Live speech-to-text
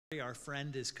Our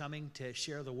friend is coming to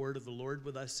share the word of the Lord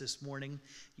with us this morning.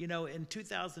 You know, in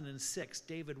 2006,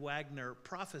 David Wagner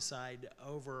prophesied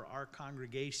over our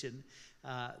congregation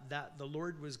that the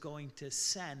Lord was going to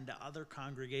send other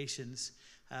congregations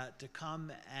to come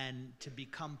and to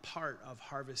become part of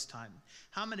harvest time.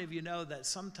 How many of you know that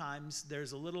sometimes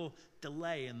there's a little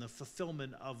delay in the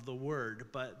fulfillment of the word,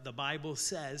 but the Bible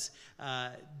says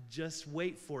just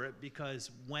wait for it,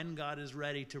 because when God is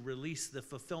ready to release the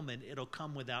fulfillment, it'll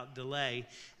come without delay.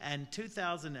 And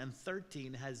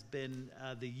 2013 has been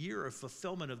the year of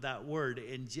fulfillment of that word.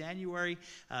 In January,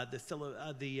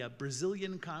 the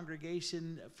Brazilian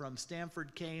congregation from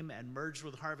Stanford came and merged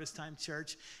with Harvest Time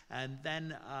Church, and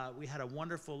then we had a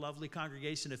wonderful, lovely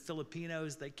congregation of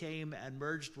Filipinos that came and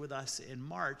merged with us in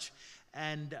March.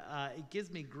 And it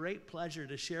gives me great pleasure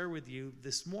to share with you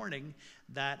this morning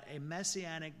that a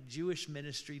Messianic Jewish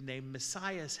ministry named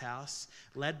Messiah's House,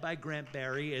 led by Grant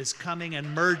Barry, is coming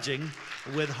and merging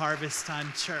with Harvest Time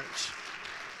Church.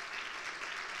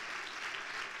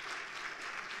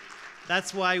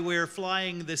 That's why we're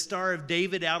flying the Star of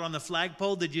David out on the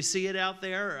flagpole. Did you see it out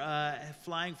there,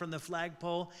 flying from the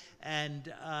flagpole?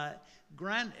 And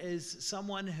Grant is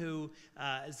someone who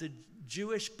is a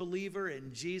Jewish believer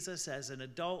in Jesus. As an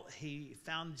adult, he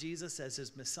found Jesus as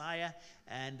his Messiah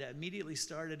and immediately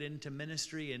started into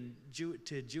ministry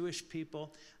to Jewish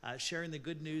people, sharing the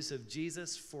good news of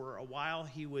Jesus. For a while,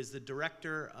 he was the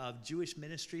director of Jewish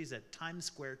ministries at Times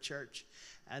Square Church.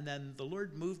 And then the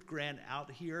Lord moved Grant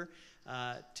out here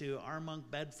to Armonk,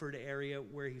 Bedford area,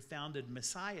 where he founded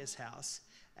Messiah's House.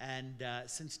 And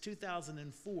since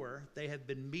 2004, they have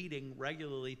been meeting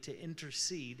regularly to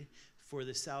intercede for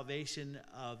the salvation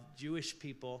of Jewish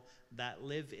people that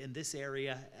live in this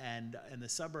area and in the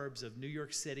suburbs of New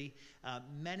York City.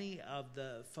 Many of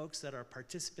the folks that are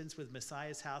participants with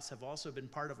Messiah's House have also been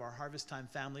part of our Harvest Time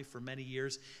family for many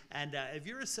years. And if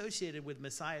you're associated with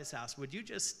Messiah's House, would you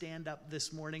just stand up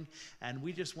this morning? And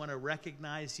we just want to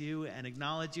recognize you and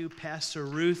acknowledge you, Pastor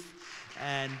Ruth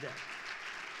and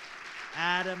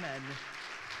Adam and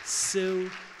Sue,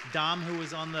 Dom, who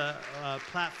was on the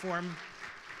platform.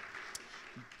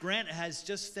 Grant has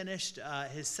just finished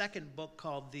his second book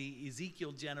called The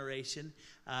Ezekiel Generation.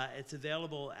 It's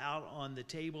available out on the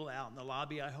table, out in the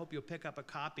lobby. I hope you'll pick up a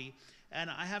copy. And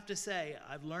I have to say,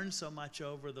 I've learned so much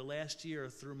over the last year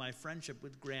through my friendship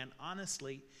with Grant.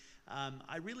 Honestly,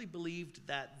 I really believed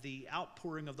that the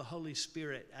outpouring of the Holy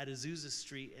Spirit at Azusa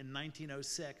Street in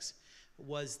 1906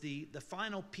 was the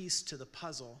final piece to the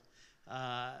puzzle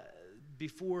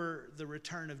before the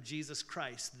return of Jesus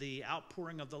Christ, the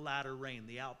outpouring of the latter rain,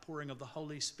 the outpouring of the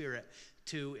Holy Spirit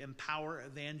to empower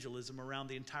evangelism around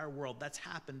the entire world. That's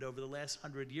happened over the last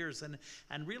 100 years.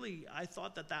 And really, I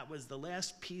thought that that was the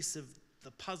last piece of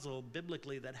the puzzle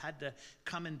biblically that had to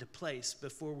come into place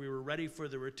before we were ready for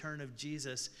the return of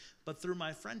Jesus. But through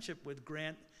my friendship with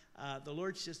Grant, the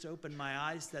Lord's just opened my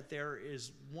eyes that there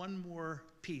is one more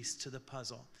piece to the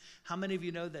puzzle. How many of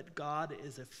you know that God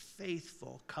is a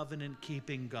faithful,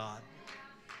 covenant-keeping God?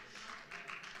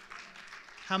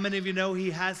 How many of you know he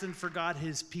hasn't forgot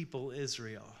his people,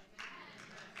 Israel?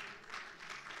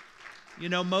 You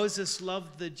know, Moses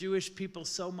loved the Jewish people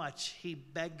so much, he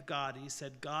begged God. He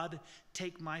said, God,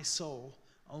 take my soul,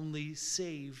 only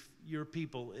save your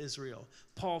people, Israel.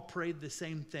 Paul prayed the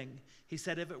same thing. He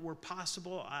said, if it were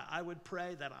possible, I would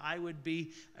pray that I would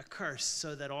be accursed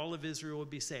so that all of Israel would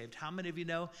be saved. How many of you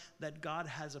know that God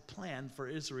has a plan for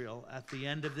Israel at the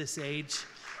end of this age?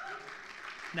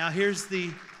 Now, here's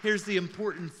the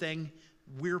important thing.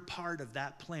 We're part of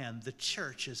that plan. The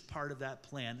church is part of that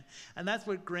plan. And that's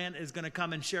what Grant is going to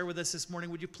come and share with us this morning.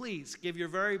 Would you please give your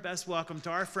very best welcome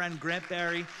to our friend Grant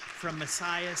Barry from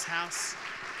Messiah's House.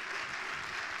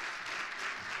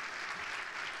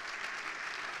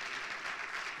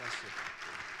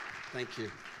 Thank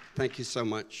you. Thank you so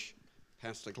much,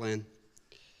 Pastor Glenn.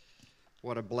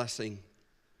 What a blessing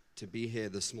to be here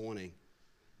this morning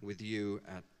with you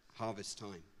at Harvest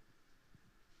Time.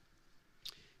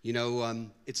 You know,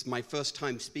 it's my first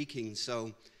time speaking,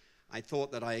 so I thought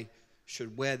that I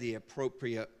should wear the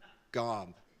appropriate garb,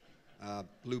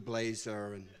 blue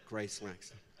blazer and gray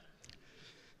slacks.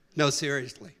 No,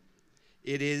 seriously.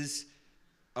 It is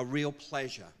a real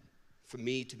pleasure for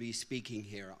me to be speaking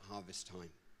here at Harvest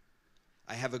Time.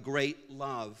 I have a great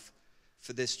love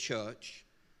for this church,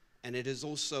 and it has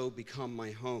also become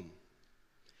my home.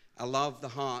 I love the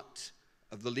heart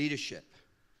of the leadership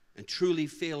and truly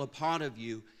feel a part of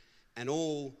you and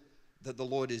all that the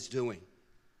Lord is doing.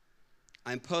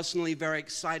 I'm personally very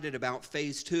excited about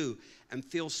phase 2 and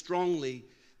feel strongly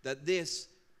that this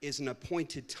is an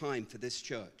appointed time for this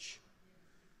church.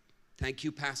 Thank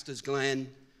you, Pastors Glenn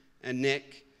and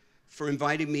Nick for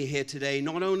inviting me here today,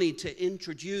 not only to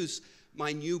introduce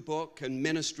my new book and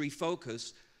ministry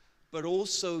focus, but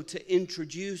also to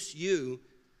introduce you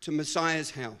to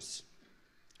Messiah's House.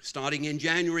 Starting in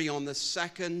January, on the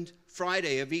second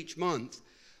Friday of each month,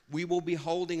 we will be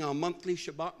holding our monthly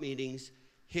Shabbat meetings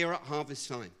here at Harvest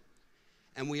Time.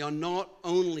 And we are not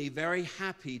only very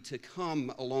happy to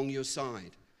come along your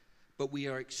side, but we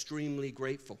are extremely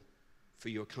grateful for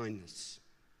your kindness.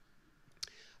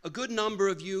 A good number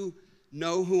of you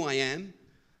know who I am,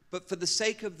 but for the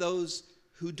sake of those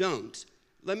who don't,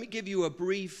 let me give you a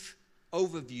brief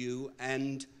overview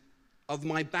and of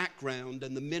my background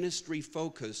and the ministry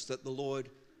focus that the Lord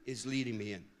is leading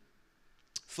me in.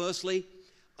 Firstly,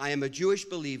 I am a Jewish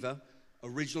believer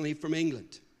originally from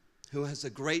England who has a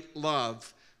great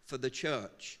love for the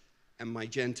church and my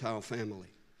Gentile family.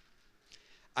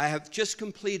 I have just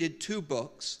completed 2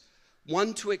 books,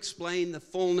 one to explain the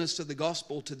fullness of the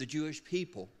gospel to the Jewish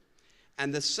people,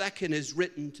 and the second is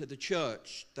written to the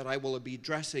church that I will be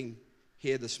addressing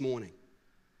here this morning.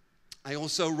 I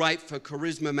also write for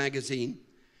Charisma magazine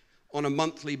on a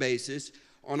monthly basis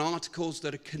on articles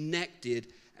that are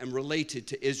connected and related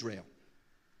to Israel.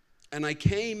 And I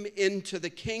came into the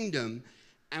kingdom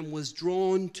and was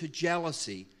drawn to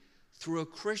jealousy through a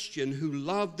Christian who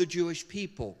loved the Jewish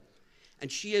people.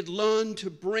 And she had learned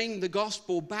to bring the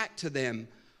gospel back to them,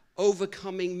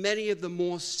 overcoming many of the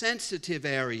more sensitive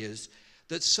areas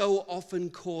that so often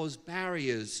cause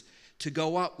barriers to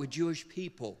go up with Jewish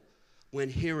people when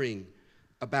hearing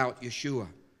about Yeshua.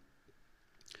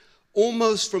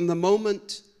 Almost from the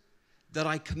moment that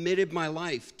I committed my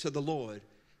life to the Lord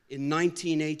in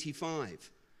 1985,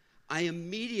 I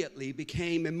immediately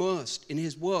became immersed in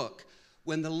his work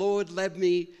when the Lord led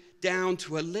me down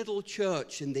to a little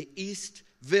church in the East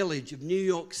Village of New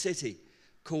York City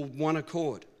called One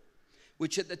Accord,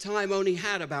 which at the time only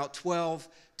had about 12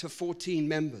 to 14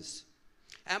 members.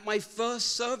 At my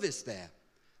first service there,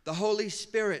 the Holy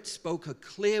Spirit spoke a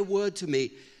clear word to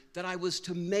me that I was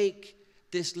to make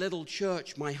this little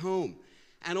church my home,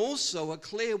 and also a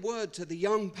clear word to the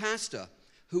young pastor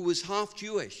who was half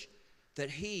Jewish that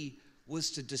he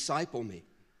was to disciple me.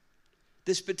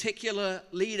 This particular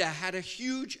leader had a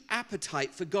huge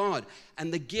appetite for God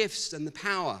and the gifts and the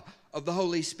power of the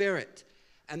Holy Spirit.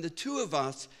 And the 2 of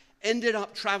us ended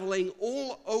up traveling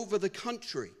all over the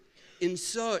country in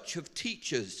search of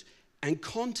teachers and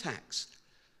contacts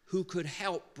who could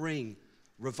help bring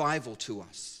revival to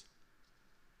us.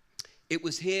 It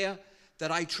was here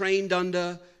that I trained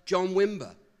under John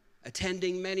Wimber,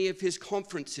 attending many of his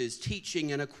conferences,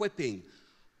 teaching and equipping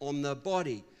on the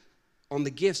body, on the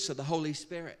gifts of the Holy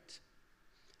Spirit.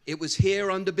 It was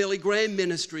here under Billy Graham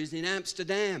Ministries in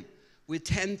Amsterdam with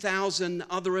 10,000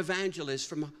 other evangelists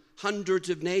from hundreds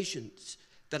of nations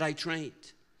that I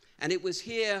trained. And it was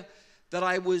here that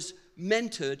I was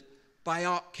mentored by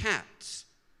Art Katz,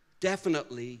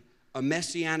 definitely a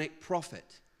messianic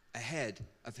prophet ahead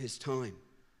of his time.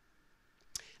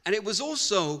 And it was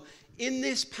also in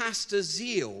this pastor's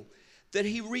zeal that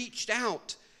he reached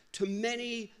out to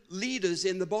many leaders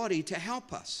in the body to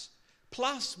help us.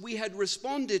 Plus, we had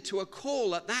responded to a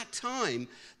call at that time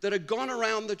that had gone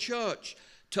around the church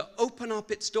to open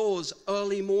up its doors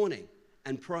early morning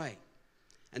and pray.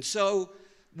 And so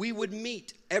we would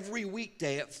meet every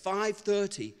weekday at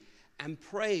 5:30 and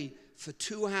pray for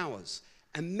 2 hours.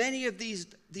 And many of these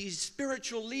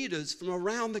spiritual leaders from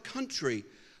around the country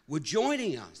were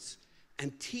joining us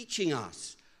and teaching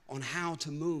us on how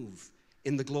to move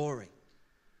in the glory.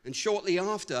 And shortly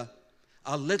after,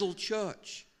 our little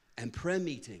church and prayer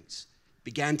meetings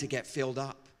began to get filled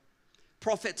up.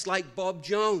 Prophets like Bob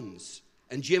Jones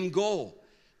and Jim Gall,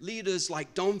 leaders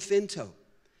like Don Finto.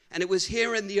 And it was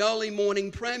here in the early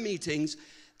morning prayer meetings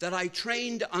that I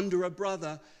trained under a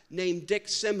brother named Dick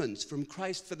Simmons from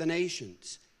Christ for the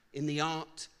Nations in the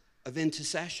art of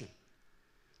intercession.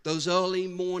 Those early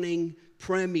morning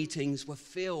prayer meetings were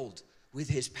filled with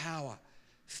his power,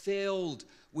 filled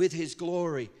with his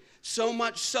glory, so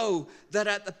much so that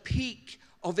at the peak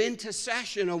of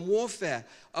intercession and warfare,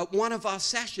 at one of our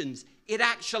sessions, it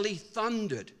actually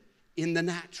thundered in the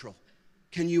natural.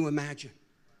 Can you imagine?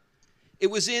 It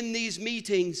was in these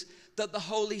meetings that the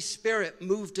Holy Spirit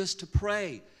moved us to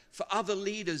pray for other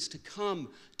leaders to come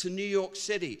to New York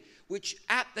City, which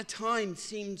at the time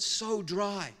seemed so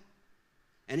dry.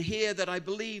 And here that I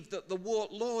believe that the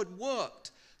Lord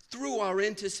worked through our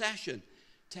intercession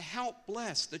to help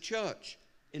bless the church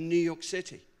in New York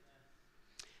City.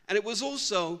 And it was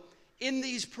also in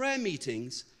these prayer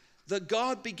meetings that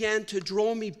God began to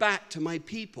draw me back to my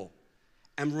people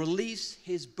and release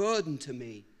his burden to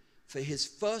me for his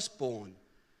firstborn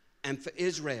and for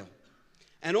Israel.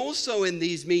 And also in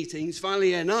these meetings,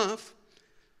 funnily enough,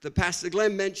 that Pastor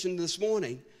Glenn mentioned this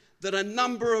morning, that a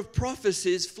number of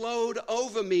prophecies flowed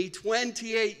over me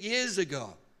 28 years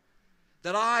ago,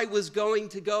 that I was going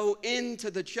to go into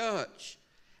the church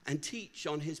and teach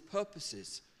on his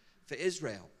purposes for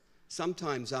Israel.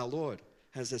 Sometimes our Lord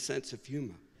has a sense of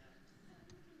humor.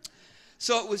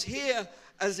 So it was here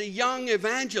as a young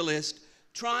evangelist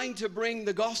trying to bring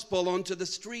the gospel onto the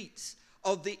streets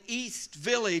of the East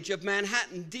Village of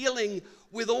Manhattan, dealing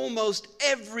with almost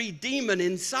every demon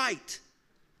in sight,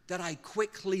 that I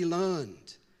quickly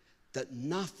learned that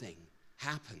nothing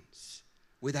happens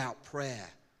without prayer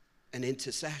and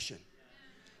intercession,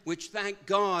 which, thank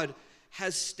God,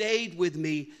 has stayed with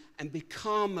me and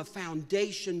become a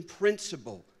foundation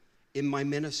principle in my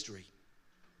ministry.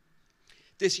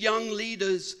 This young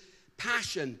leader's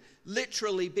passion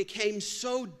literally became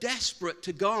so desperate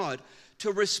to God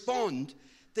to respond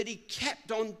that he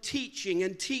kept on teaching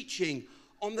and teaching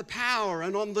on the power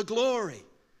and on the glory,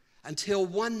 until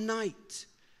one night,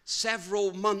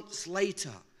 several months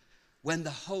later, when the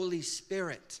Holy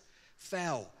Spirit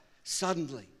fell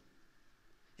suddenly.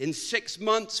 In 6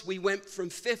 months, we went from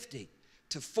 50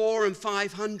 to 400 and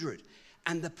 500,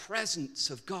 and the presence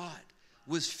of God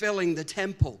was filling the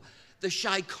temple, the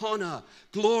Shekinah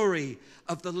glory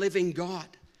of the living God.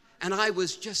 And I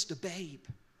was just a babe.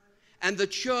 And the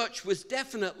church was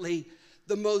definitely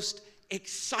the most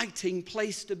exciting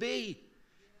place to be.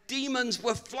 Demons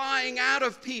were flying out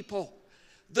of people.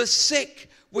 The sick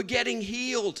were getting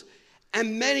healed.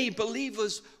 And many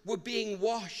believers were being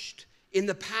washed in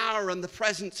the power and the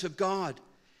presence of God.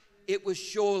 It was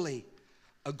surely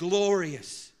a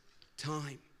glorious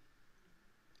time.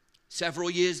 Several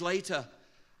years later,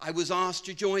 I was asked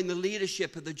to join the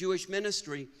leadership of the Jewish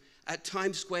ministry at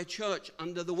Times Square Church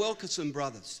under the Wilkerson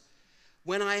brothers,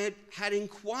 when I had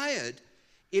inquired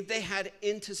if they had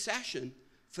intercession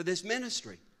for this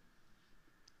ministry.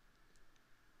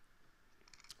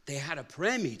 They had a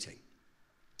prayer meeting,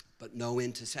 but no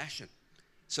intercession.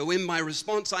 So in my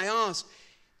response, I asked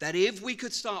that if we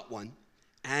could start one,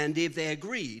 and if they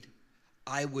agreed,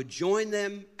 I would join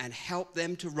them and help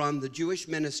them to run the Jewish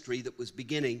ministry that was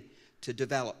beginning to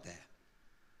develop there.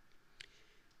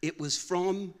 It was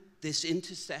from this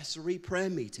intercessory prayer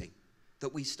meeting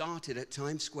that we started at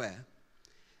Times Square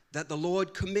that the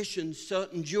Lord commissioned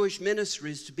certain Jewish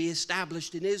ministries to be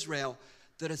established in Israel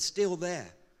that are still there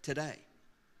today.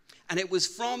 And it was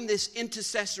from this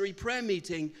intercessory prayer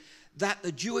meeting that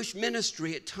the Jewish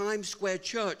ministry at Times Square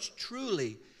Church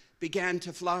truly began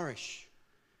to flourish.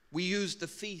 We used the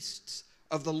feasts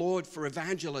of the Lord for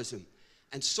evangelism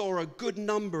and saw a good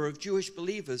number of Jewish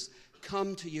believers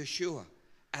come to Yeshua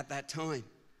at that time.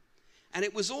 And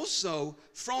it was also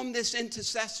from this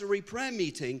intercessory prayer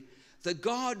meeting that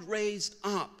God raised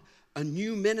up a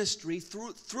new ministry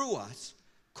through us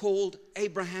called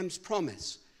Abraham's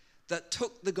Promise, that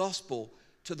took the gospel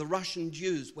to the Russian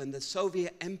Jews when the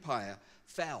Soviet Empire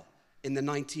fell in the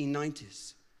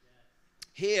 1990s.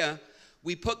 Here,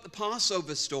 we put the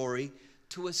Passover story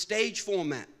to a stage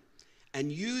format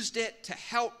and used it to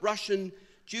help Russian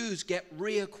Jews get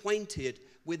reacquainted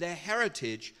with their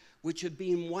heritage, which had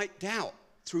been wiped out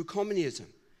through communism.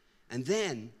 And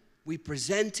then we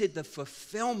presented the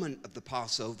fulfillment of the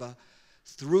Passover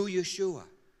through Yeshua.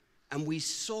 And we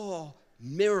saw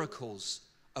miracles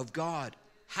of God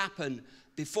happen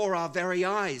before our very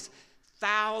eyes.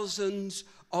 Thousands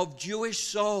of Jewish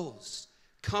souls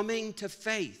coming to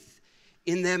faith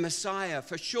in their Messiah.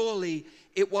 For surely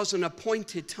it was an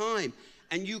appointed time.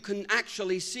 And you can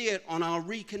actually see it on our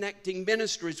Reconnecting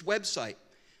Ministries website.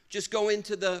 Just go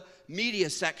into the media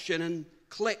section and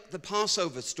click the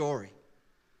Passover story.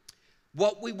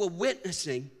 What we were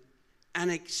witnessing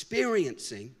and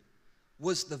experiencing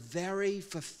was the very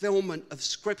fulfillment of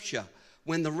Scripture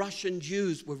when the Russian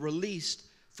Jews were released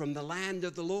from the land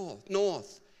of the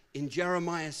north in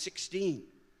Jeremiah 16.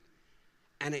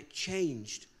 And it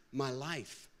changed my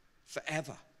life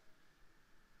forever.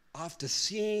 After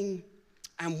seeing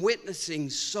and witnessing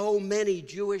so many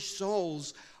Jewish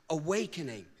souls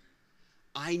awakening,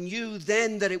 I knew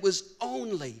then that it was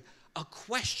only a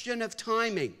question of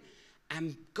timing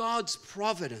and God's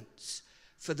providence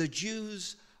for the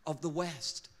Jews of the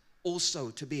West also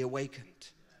to be awakened.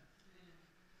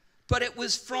 But it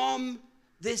was from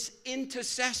this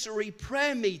intercessory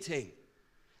prayer meeting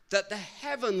that the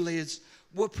heavenlies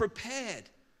were prepared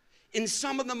in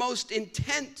some of the most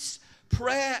intense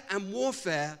prayer and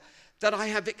warfare that I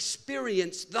have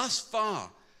experienced thus far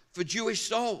for Jewish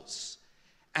souls.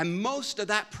 And most of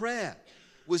that prayer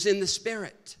was in the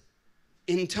Spirit,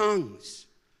 in tongues.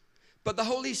 But the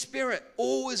Holy Spirit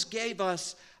always gave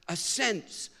us a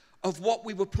sense of what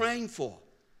we were praying for.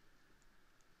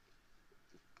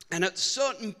 And at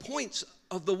certain points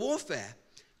of the warfare,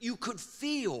 you could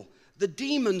feel the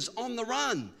demons on the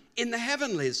run in the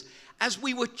heavenlies as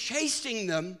we were chasing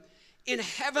them in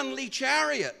heavenly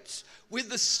chariots with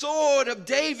the sword of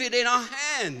David in our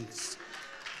hands.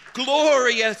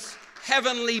 Glorious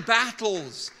heavenly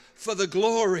battles for the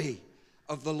glory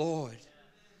of the Lord.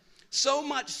 So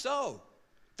much so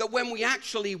that when we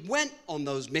actually went on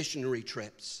those missionary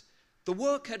trips, the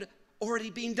work had already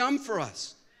been done for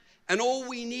us. And all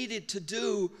we needed to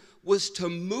do was to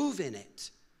move in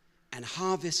it and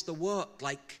harvest the work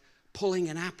like pulling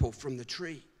an apple from the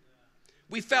tree.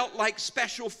 We felt like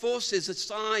special forces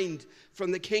assigned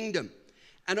from the kingdom.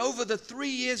 And over the 3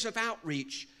 years of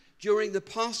outreach during the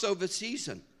Passover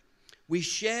season, we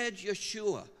shared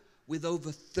Yeshua with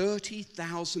over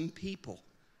 30,000 people,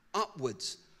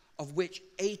 upwards of which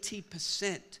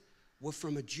 80% were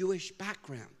from a Jewish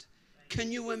background.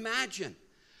 Can you imagine?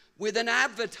 With an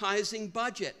advertising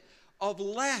budget of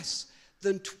less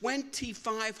than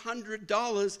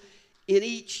 $2,500 in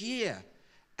each year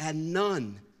and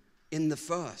none in the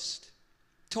first.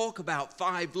 Talk about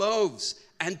 5 loaves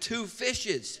and 2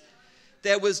 fishes.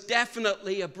 There was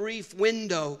definitely a brief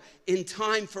window in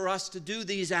time for us to do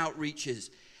these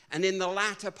outreaches. And in the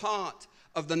latter part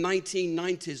of the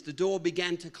 1990s, the door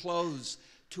began to close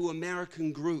to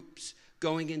American groups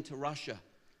going into Russia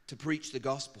to preach the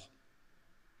gospel.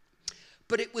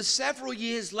 But it was several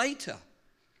years later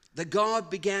that God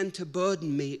began to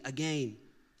burden me again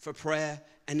for prayer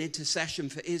and intercession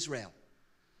for Israel.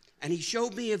 And he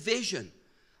showed me a vision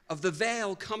of the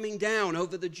veil coming down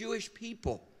over the Jewish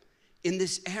people in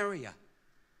this area.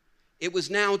 It was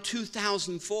now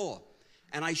 2004,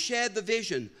 and I shared the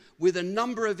vision with a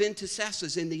number of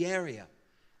intercessors in the area,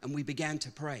 and we began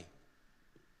to pray.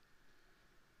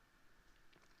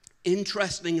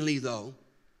 Interestingly, though,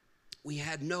 we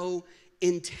had no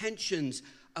intentions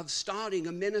of starting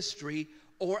a ministry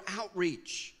or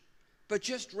outreach, but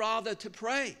just rather to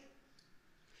pray.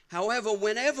 However,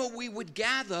 whenever we would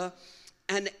gather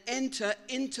and enter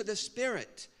into the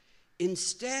Spirit,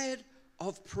 instead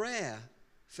of prayer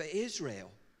for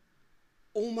Israel,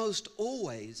 almost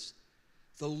always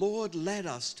the Lord led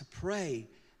us to pray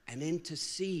and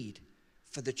intercede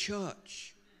for the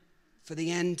church, for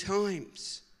the end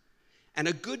times. And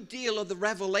a good deal of the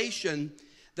revelation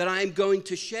that I am going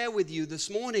to share with you this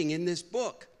morning in this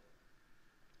book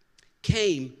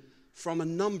came from a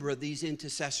number of these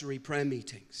intercessory prayer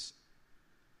meetings.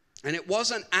 And it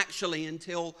wasn't actually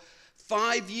until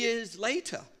 5 years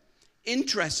later,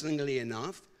 interestingly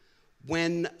enough,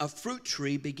 when a fruit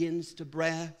tree begins to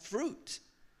bear fruit,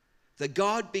 that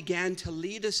God began to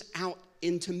lead us out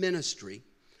into ministry,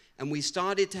 and we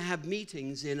started to have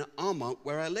meetings in Armonk,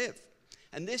 where I live.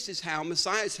 And this is how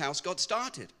Messiah's House got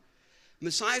started.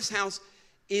 Messiah's House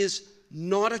is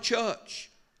not a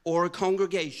church or a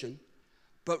congregation,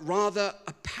 but rather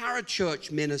a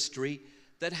parachurch ministry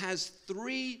that has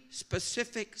 3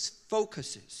 specific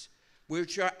focuses,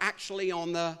 which are actually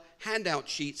on the handout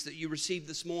sheets that you received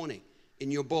this morning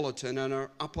in your bulletin and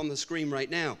are up on the screen right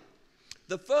now.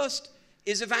 The first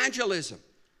is evangelism.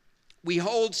 We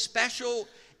hold special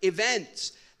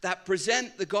events that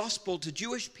present the gospel to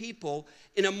Jewish people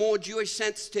in a more Jewish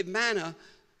sensitive manner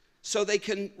so they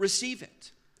can receive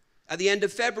it. At the end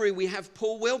of February, we have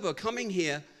Paul Wilbur coming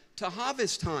here to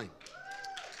harvest time.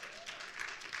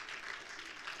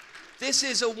 This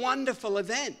is a wonderful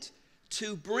event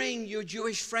to bring your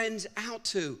Jewish friends out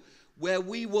to, where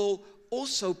we will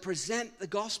also present the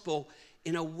gospel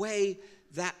in a way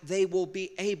that they will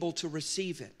be able to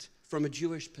receive it from a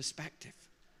Jewish perspective.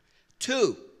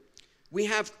 2, we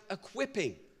have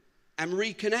equipping and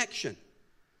reconnection.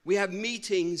 We have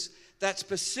meetings that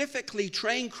specifically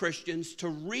train Christians to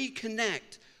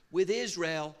reconnect with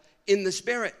Israel in the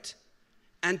Spirit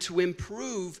and to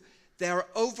improve their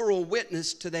overall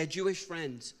witness to their Jewish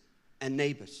friends and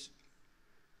neighbors.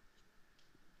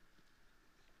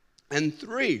 And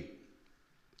 3,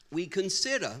 we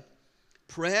consider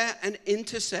prayer and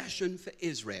intercession for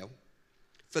Israel,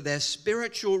 for their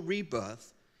spiritual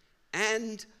rebirth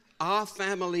and our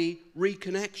family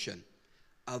reconnection,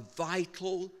 a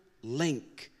vital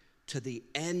link to the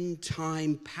end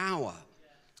time power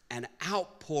and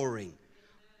outpouring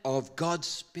of God's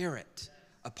Spirit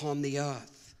upon the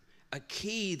earth, a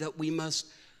key that we must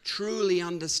truly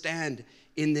understand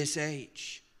in this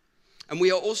age. And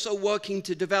we are also working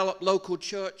to develop local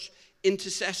church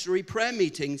intercessory prayer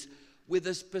meetings with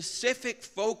a specific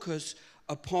focus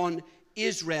upon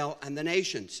Israel and the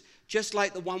nations, just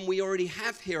like the one we already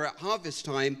have here at harvest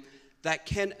time that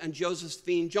Kent and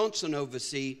Josephine Johnson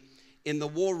oversee in the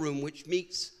War Room, which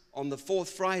meets on the fourth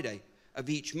Friday of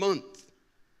each month.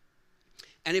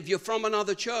 And if you're from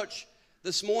another church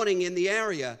this morning in the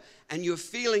area and you're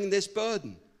feeling this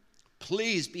burden,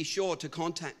 please be sure to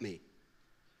contact me.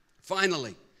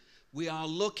 Finally, we are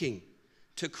looking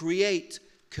to create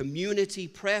community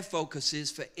prayer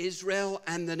focuses for Israel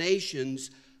and the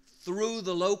nations through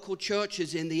the local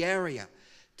churches in the area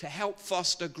to help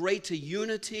foster greater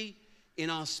unity in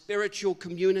our spiritual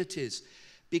communities,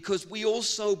 because we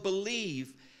also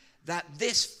believe that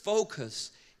this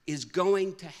focus is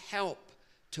going to help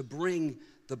to bring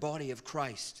the body of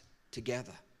Christ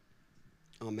together.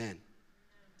 Amen.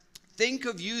 Think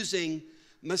of using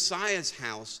Messiah's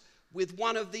house with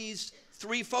one of these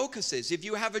three focuses. If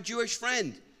you have a Jewish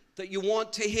friend that you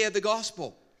want to hear the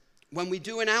gospel when we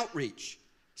do an outreach.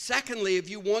 Secondly, if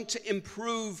you want to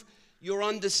improve your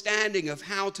understanding of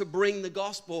how to bring the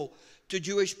gospel to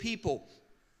Jewish people,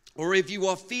 or if you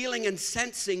are feeling and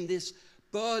sensing this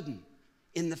burden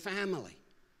in the family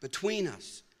between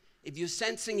us, if you're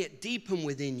sensing it deepen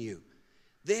within you,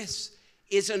 this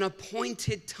is an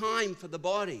appointed time for the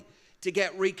body to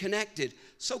get reconnected.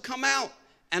 So come out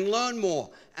and learn more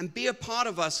and be a part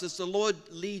of us as the Lord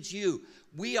leads you.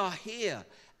 We are here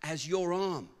as your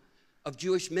arm of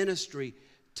Jewish ministry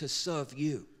to serve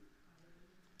you.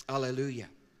 Hallelujah.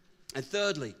 And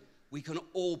thirdly, we can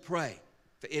all pray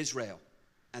for Israel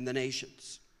and the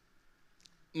nations.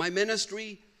 My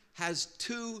ministry has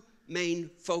two main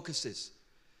focuses.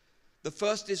 The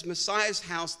first is Messiah's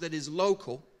house, that is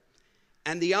local,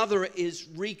 and the other is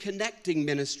Reconnecting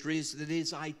Ministries, that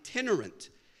is itinerant,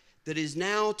 that is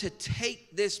now to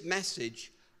take this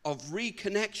message of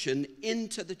reconnection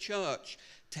into the church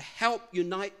to help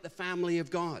unite the family of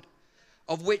God,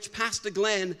 of which Pastor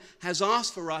Glenn has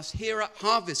asked for us here at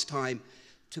Harvest Time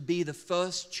to be the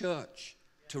first church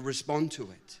to respond to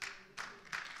it.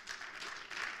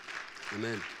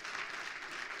 Amen.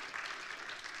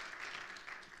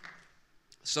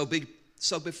 So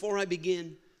before I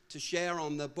begin to share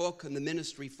on the book and the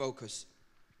ministry focus,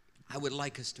 I would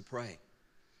like us to pray.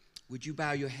 Would you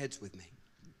bow your heads with me?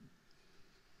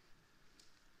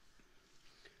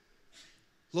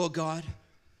 Lord God,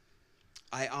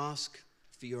 I ask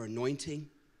for your anointing,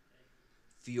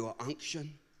 for your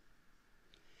unction.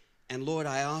 And Lord,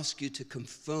 I ask you to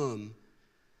confirm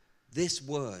this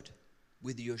word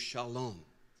with your shalom,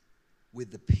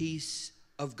 with the peace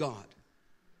of God,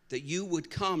 that you would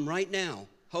come right now.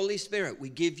 Holy Spirit, we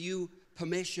give you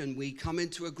permission. We come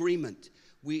into agreement.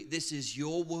 This is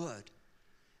your word.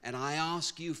 And I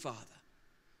ask you, Father,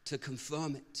 to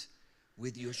confirm it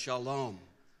with your shalom,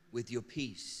 with your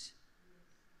peace.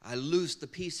 I loose the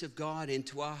peace of God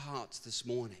into our hearts this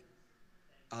morning.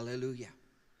 Hallelujah.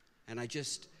 And I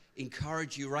just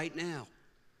encourage you right now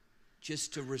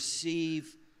just to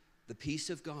receive the peace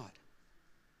of God.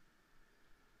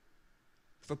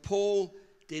 For Paul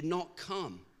did not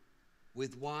come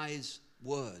with wise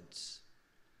words,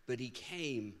 but he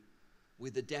came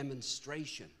with a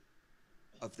demonstration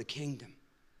of the kingdom.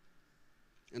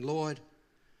 And Lord,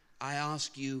 I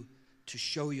ask you to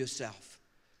show yourself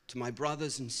to my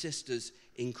brothers and sisters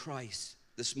in Christ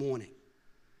this morning,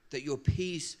 that your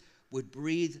peace would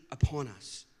breathe upon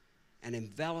us and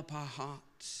envelop our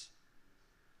hearts.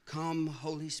 Come,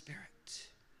 Holy Spirit.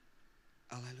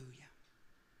 Hallelujah.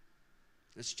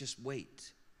 Let's just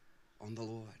wait on the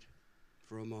Lord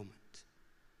for a moment.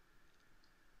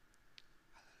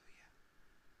 Hallelujah.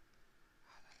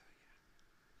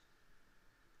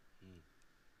 Hallelujah.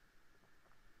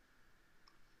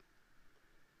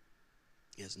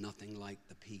 There's nothing like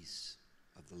the peace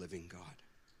of the living God.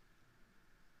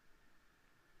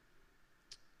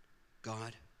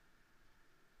 God,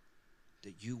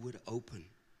 that you would open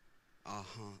our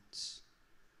hearts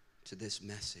to this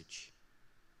message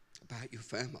about your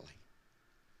family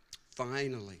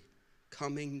finally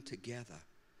coming together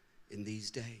in these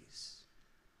days.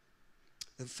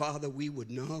 That, Father, we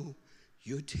would know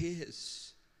your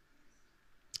tears.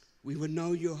 We would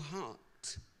know your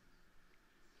heart.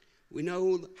 We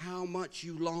know how much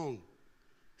you long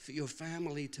for your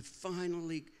family to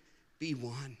finally be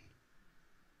one.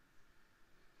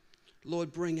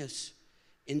 Lord, bring us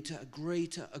into a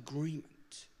greater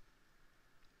agreement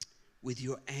with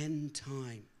your end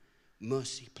time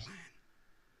mercy plan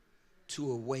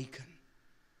to awaken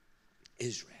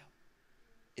Israel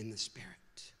in the Spirit.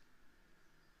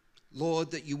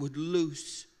 Lord, that you would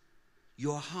loose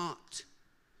your heart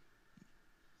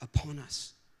upon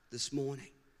us this morning.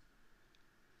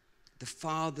 The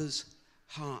Father's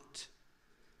heart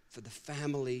for the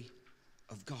family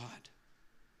of God.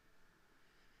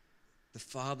 the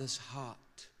Father's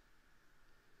heart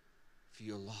for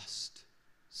your lost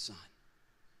son.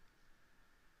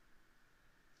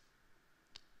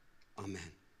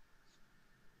 Amen.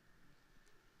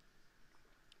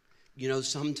 You know,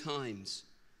 sometimes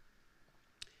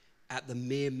at the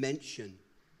mere mention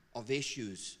of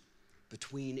issues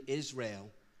between Israel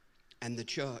and the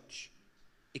church,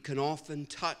 it can often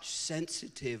touch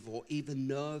sensitive or even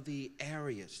nervy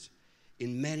areas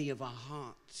in many of our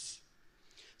hearts.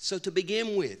 So to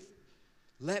begin with,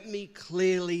 let me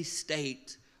clearly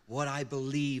state what I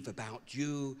believe about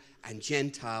Jew and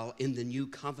Gentile in the new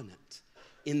covenant,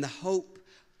 in the hope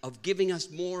of giving us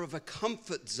more of a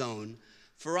comfort zone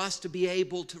for us to be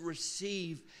able to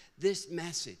receive this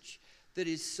message that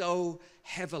is so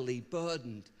heavily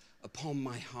burdened upon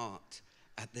my heart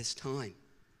at this time.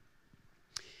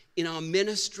 In our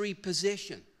ministry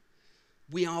position,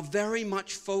 we are very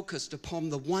much focused upon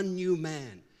the one new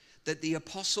man that the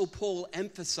Apostle Paul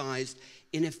emphasized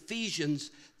in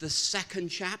Ephesians, the 2nd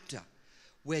chapter,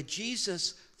 where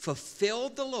Jesus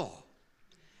fulfilled the law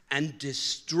and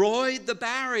destroyed the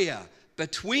barrier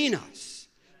between us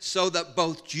so that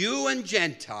both Jew and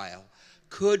Gentile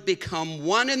could become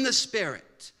one in the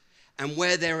Spirit, and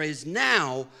where there is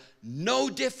now no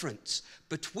difference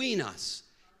between us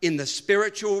in the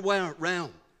spiritual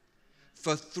realm.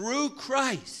 For through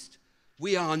Christ,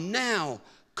 we are now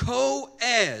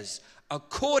co-heirs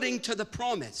according to the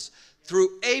promise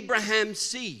through Abraham's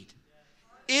seed,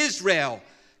 Israel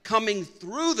coming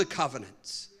through the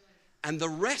covenants, and the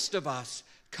rest of us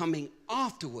coming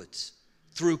afterwards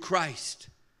through Christ.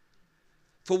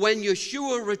 For when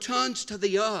Yeshua returns to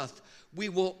the earth, we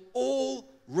will all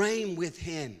reign with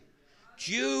him,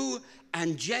 Jew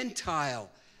and Gentile,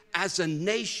 as a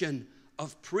nation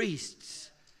of priests.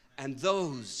 And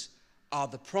those are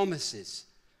the promises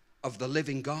of the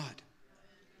living God.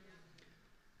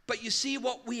 But you see,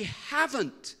 what we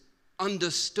haven't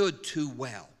understood too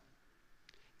well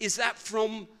is that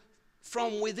from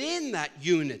within that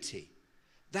unity,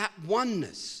 that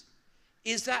oneness,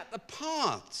 is that the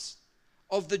paths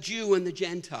of the Jew and the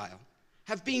Gentile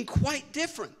have been quite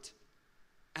different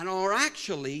and are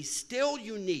actually still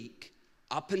unique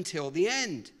up until the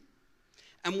end.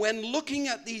 And when looking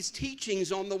at these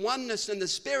teachings on the oneness and the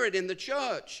Spirit in the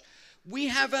church, we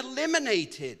have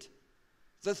eliminated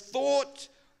the thought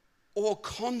or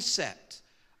concept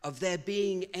of there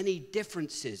being any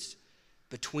differences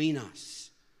between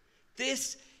us.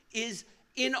 This is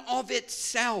in of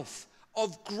itself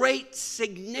of great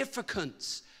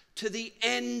significance to the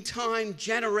end time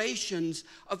generations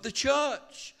of the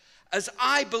church, as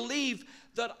I believe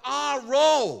that our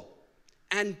role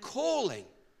and calling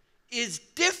is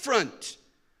different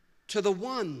to the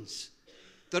ones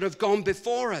that have gone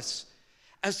before us,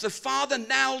 as the Father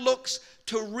now looks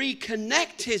to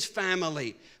reconnect his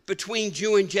family between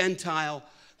Jew and Gentile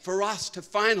for us to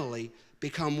finally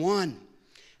become one.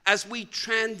 As we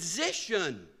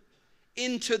transition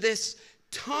into this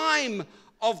time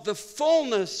of the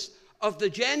fullness of the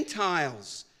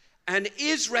Gentiles and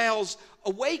Israel's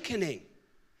awakening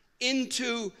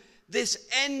into this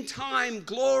end time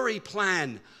glory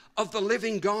plan of the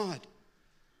living God,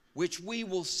 which we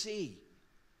will see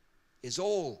is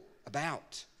all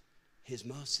about his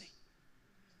mercy.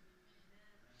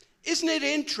 Isn't it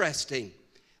interesting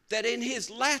that in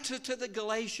his letter to the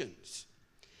Galatians,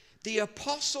 the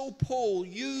Apostle Paul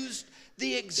used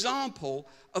the example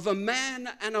of a man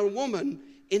and a woman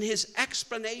in his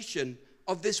explanation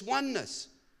of this oneness?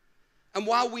 And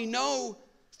while we know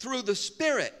through the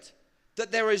Spirit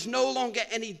that there is no longer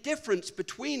any difference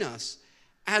between us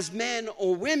as men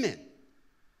or women,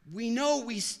 we know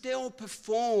we still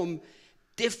perform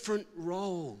different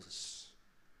roles.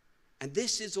 And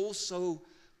this is also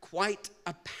quite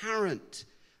apparent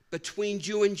between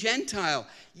Jew and Gentile.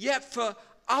 Yet for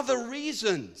other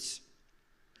reasons,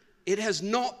 it has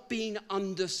not been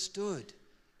understood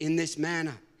in this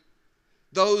manner.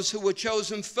 Those who were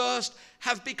chosen first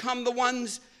have become the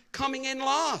ones coming in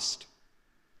last.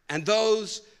 And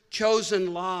those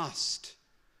chosen last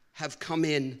have come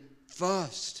in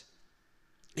first.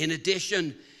 In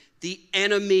addition, the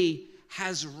enemy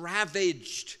has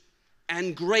ravaged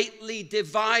and greatly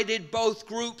divided both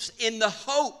groups in the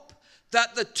hope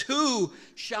that the two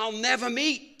shall never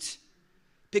meet.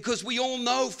 Because we all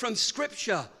know from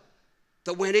Scripture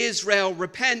that when Israel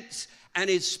repents and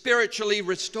is spiritually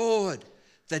restored,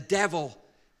 the devil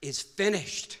is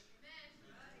finished.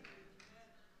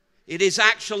 It is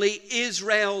actually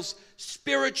Israel's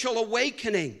spiritual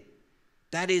awakening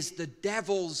that is the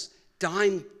devil's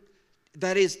time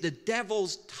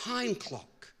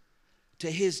clock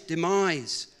to his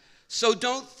demise. So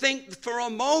don't think for a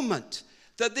moment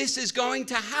that this is going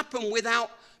to happen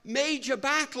without major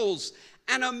battles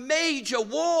and a major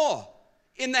war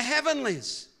in the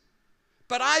heavenlies.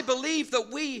 But I believe that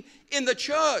we in the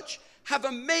church have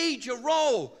a major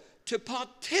role to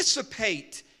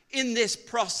participate in this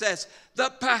process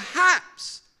that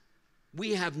perhaps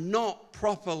we have not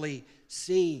properly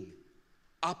seen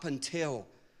up until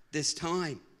this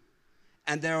time.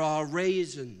 And there are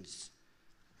reasons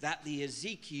that the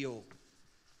Ezekiel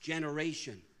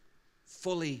generation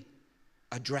fully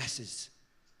addresses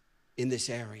in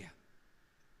this area.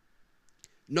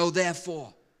 Know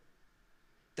therefore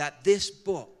that this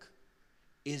book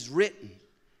is written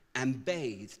and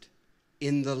bathed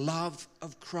in the love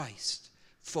of Christ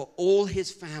for all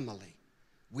his family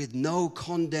with no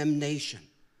condemnation,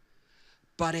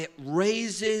 but it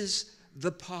raises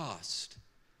the past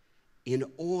in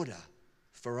order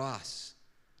for us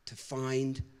to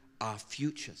find our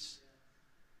futures.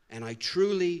 And I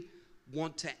truly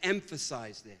want to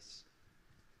emphasize this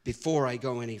before I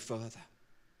go any further.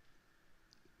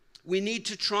 We need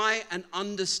to try and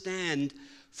understand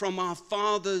from our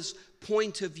Father's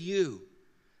point of view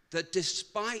that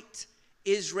despite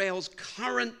Israel's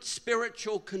current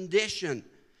spiritual condition,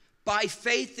 by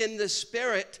faith in the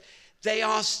Spirit, they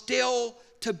are still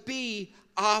to be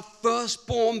our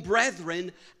firstborn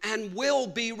brethren and will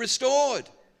be restored.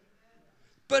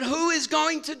 But who is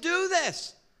going to do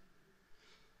this?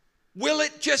 Will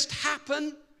it just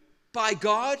happen by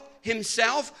God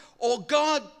himself, or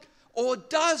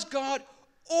does God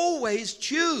always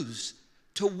choose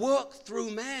to work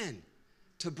through man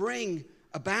to bring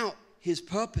about his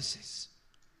purposes?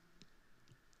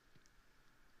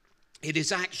 It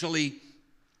is actually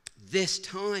this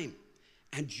time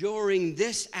and during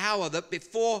this hour that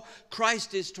before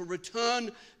Christ is to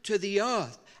return to the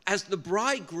earth as the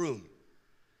bridegroom,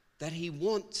 that he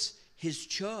wants his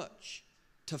church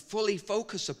to fully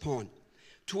focus upon,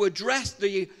 to address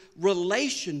the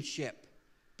relationship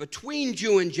between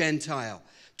Jew and Gentile,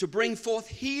 to bring forth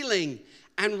healing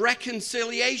and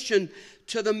reconciliation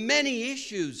to the many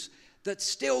issues that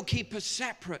still keep us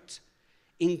separate,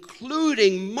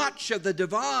 including much of the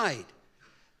divide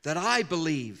that I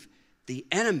believe the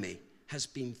enemy has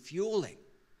been fueling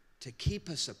to keep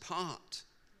us apart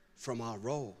from our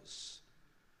roles.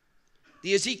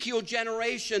 The Ezekiel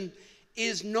generation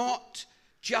is not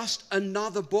just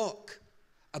another book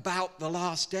about the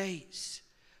last days,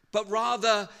 but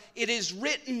rather it is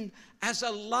written as a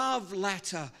love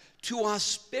letter to our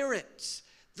spirits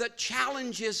that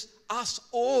challenges us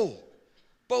all,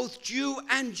 both Jew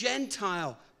and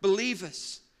Gentile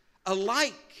believers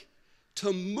alike,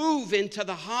 to move into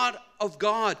the heart of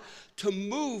God, to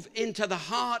move into the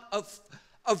heart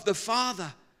of the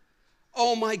Father.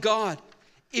 Oh my God,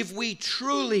 if we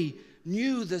truly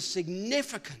knew the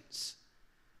significance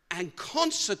and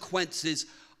consequences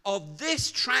of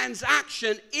this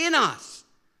transaction in us,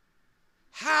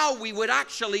 how we would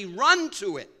actually run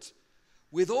to it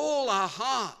with all our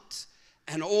heart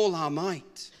and all our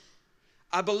might.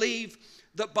 I believe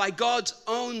that by God's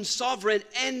own sovereign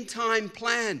end-time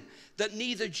plan, that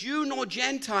neither Jew nor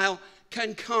Gentile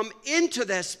can come into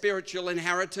their spiritual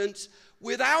inheritance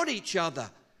without each other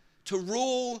to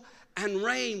rule and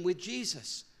reign with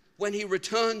Jesus when he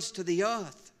returns to the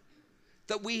earth.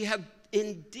 That we have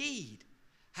indeed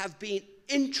have been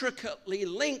intricately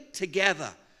linked together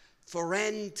for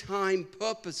end-time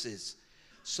purposes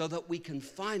so that we can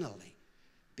finally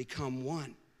become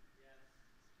one.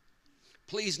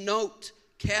 Please note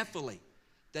carefully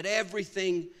that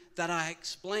everything that I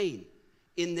explain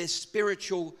in this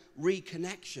spiritual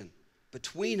reconnection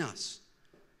between us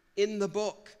in the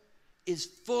book is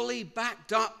fully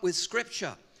backed up with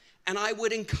Scripture. And I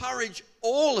would encourage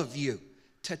all of you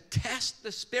to test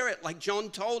the Spirit, like John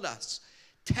told us.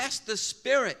 Test the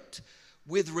Spirit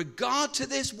with regard to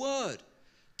this word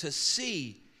to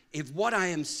see if what I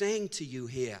am saying to you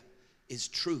here is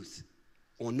truth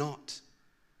or not.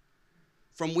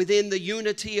 From within the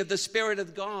unity of the Spirit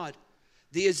of God,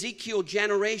 the Ezekiel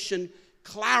generation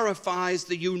clarifies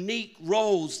the unique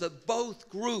roles that both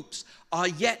groups are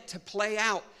yet to play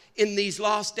out in these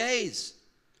last days.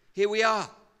 Here we are.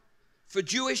 For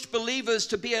Jewish believers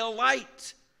to be a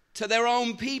light to their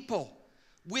own people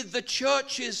with the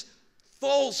church's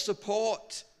full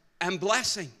support and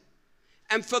blessing.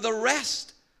 And for the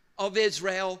rest of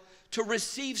Israel to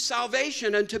receive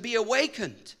salvation and to be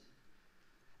awakened.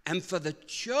 And for the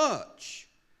church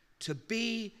to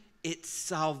be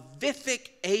its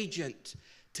salvific agent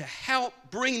to help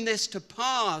bring this to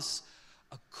pass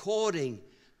according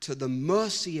to the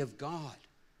mercy of God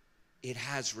it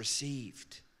has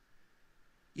received.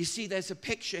 You see, there's a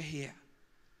picture here.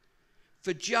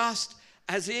 For just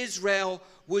as Israel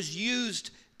was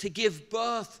used to give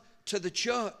birth to the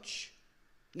church,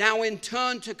 now in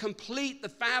turn to complete the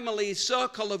family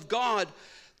circle of God,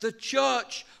 the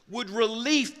church would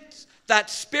release that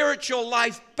spiritual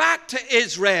life back to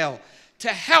Israel to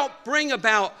help bring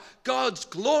about God's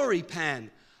glory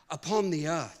pan upon the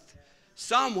earth.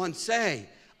 Someone say,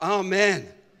 Amen.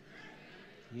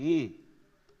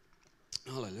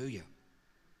 Hallelujah.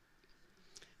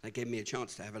 That gave me a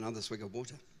chance to have another swig of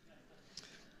water.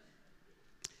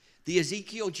 The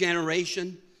Ezekiel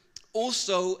generation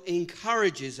also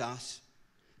encourages us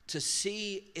to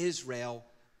see Israel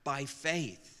by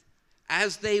faith,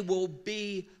 as they will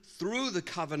be through the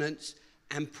covenants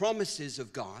and promises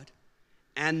of God,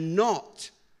 and not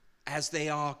as they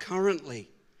are currently.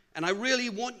 And I really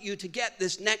want you to get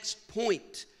this next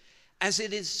point, as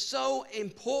it is so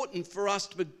important for us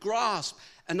to grasp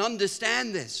and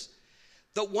understand this,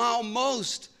 that while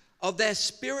most of their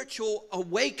spiritual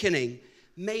awakening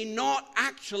may not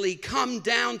actually come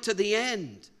down to the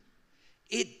end,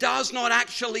 it does not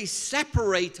actually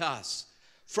separate us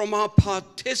from our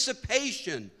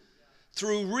participation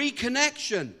through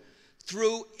reconnection,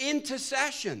 through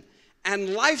intercession,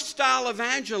 and lifestyle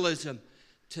evangelism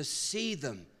to see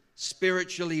them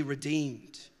spiritually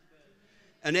redeemed.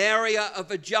 An area of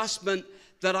adjustment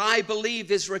that I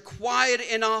believe is required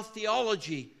in our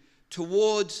theology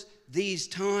towards these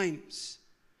times.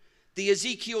 The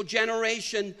Ezekiel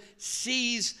generation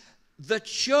sees the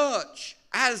church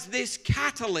as this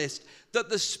catalyst that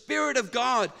the Spirit of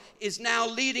God is now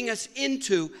leading us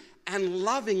into, and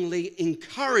lovingly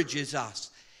encourages us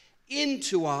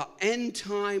into our end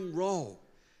time role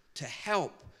to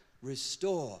help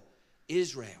restore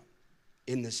Israel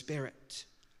in the Spirit.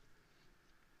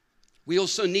 We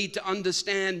also need to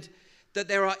understand that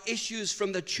there are issues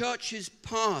from the church's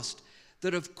past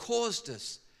that have caused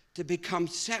us to become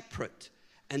separate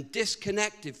and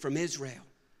disconnected from Israel.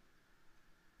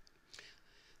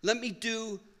 Let me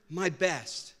do my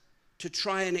best to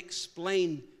try and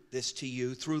explain this to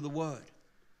you through the Word.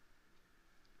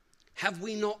 Have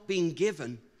we not been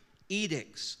given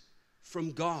edicts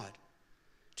from God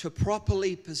to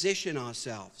properly position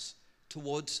ourselves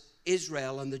towards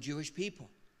Israel and the Jewish people?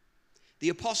 The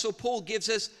Apostle Paul gives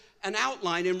us an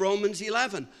outline in Romans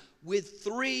 11 with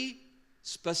 3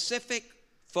 specific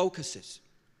focuses.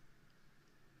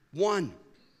 1,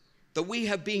 that we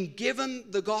have been given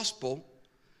the gospel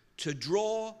to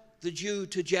draw the Jew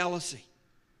to jealousy.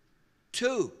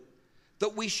 2,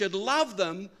 that we should love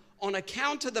them on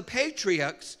account of the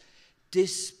patriarchs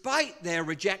despite their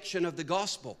rejection of the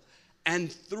gospel.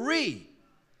 And 3,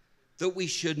 that we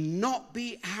should not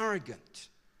be arrogant,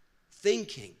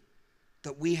 thinking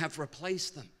that we have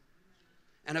replaced them.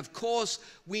 And of course,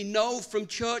 we know from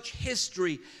church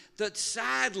history that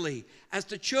sadly, as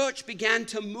the church began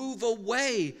to move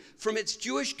away from its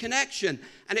Jewish connection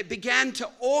and it began to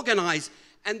organize,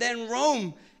 and then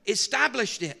Rome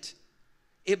established it,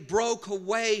 it broke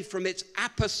away from its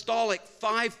apostolic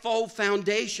 5-fold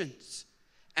foundations.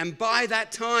 And by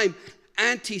that time,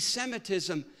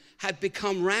 anti-Semitism had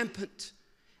become rampant,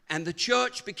 and the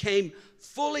church became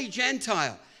fully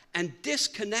Gentile and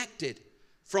disconnected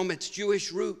from its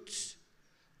Jewish roots.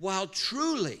 While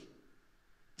truly,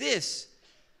 this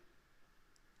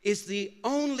is the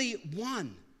only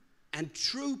one and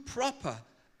true proper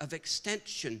of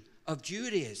extension of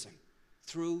Judaism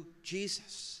through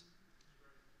Jesus.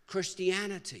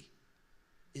 Christianity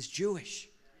is Jewish.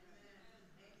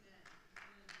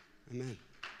 Amen.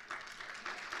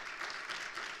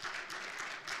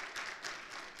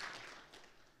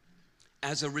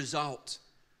 As a result,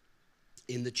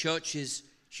 in the church's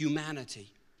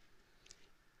humanity,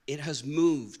 it has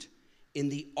moved in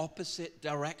the opposite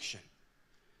direction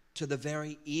to the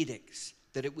very edicts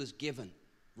that it was given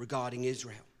regarding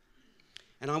Israel.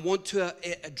 And I want to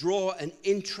draw an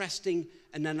interesting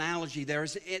analogy. There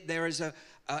is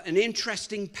an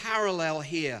interesting parallel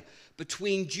here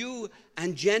between Jew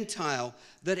and Gentile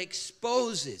that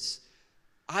exposes,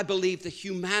 I believe, the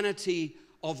humanity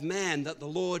of man that the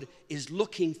Lord is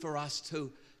looking for us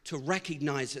to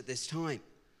recognize at this time.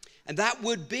 And that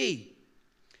would be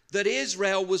that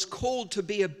Israel was called to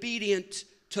be obedient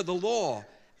to the law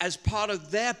as part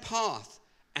of their path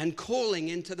and calling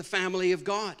into the family of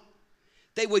God.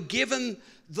 They were given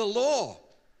the law,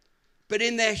 but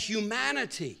in their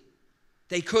humanity,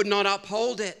 they could not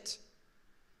uphold it.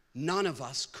 None of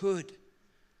us could.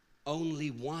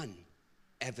 Only one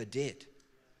ever did,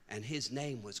 and his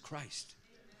name was Christ.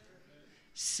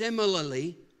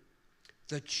 Similarly,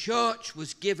 the church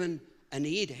was given an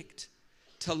edict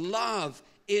to love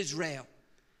Israel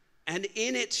and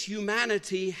in its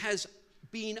humanity has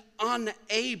been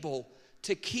unable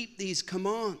to keep these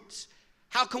commands.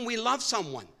 How can we love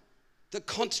someone that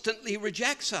constantly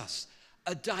rejects us?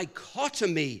 A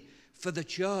dichotomy for the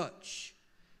church,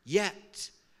 yet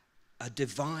a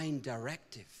divine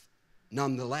directive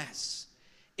nonetheless,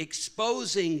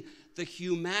 exposing the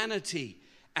humanity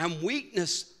and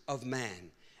weakness of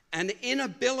man and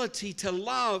inability to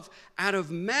love out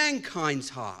of mankind's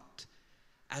heart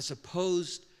as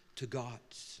opposed to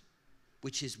God's,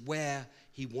 which is where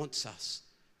he wants us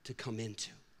to come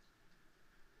into.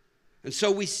 And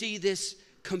so we see this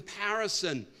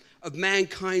comparison of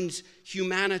mankind's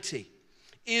humanity,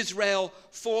 Israel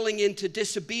falling into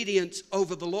disobedience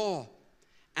over the law,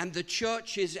 and the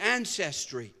church's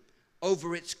ancestry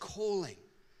over its calling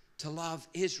to love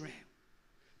Israel.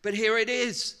 But here it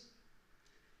is.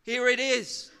 Here it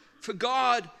is. For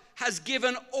God has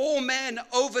given all men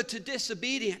over to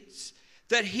disobedience,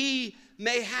 that he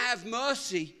may have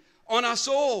mercy on us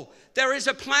all. There is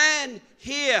a plan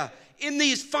here in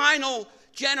these final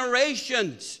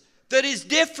generations that is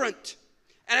different.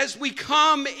 And as we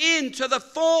come into the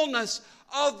fullness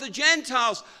of the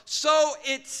Gentiles, so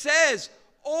it says,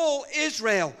 all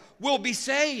Israel will be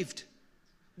saved.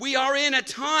 We are in a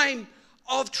time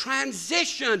of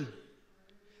transition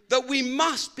that we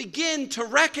must begin to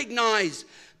recognize,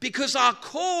 because our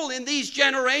call in these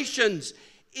generations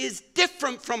is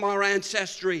different from our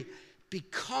ancestry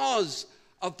because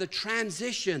of the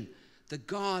transition that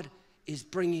God is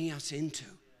bringing us into.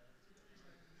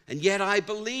 And yet I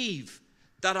believe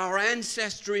that our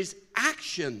ancestry's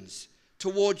actions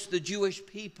towards the Jewish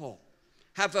people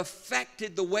have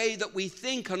affected the way that we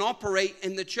think and operate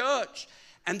in the church.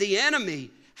 And the enemy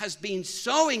has been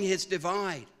sowing his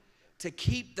divide to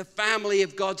keep the family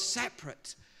of God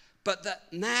separate. But that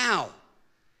now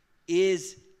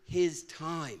is his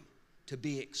time to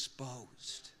be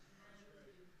exposed.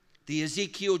 The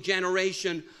Ezekiel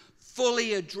generation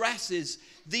fully addresses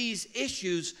these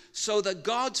issues so that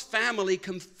God's family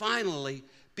can finally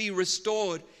be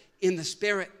restored in the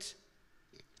spirit,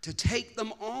 to take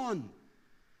them on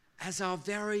as our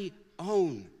very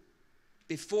own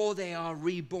before they are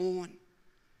reborn,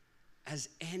 as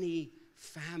any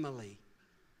family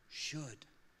should.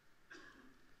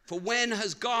 For when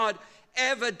has God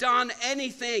ever done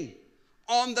anything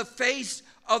on the face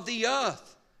of the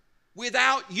earth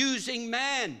without using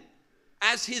man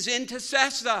as his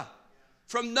intercessor?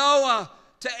 From Noah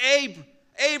to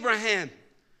Abraham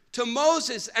to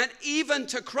Moses and even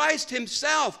to Christ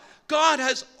himself, God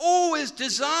has always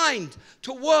designed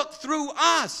to work through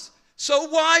us. So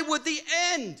why would the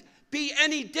end be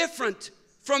any different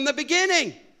from the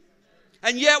beginning?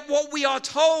 And yet what we are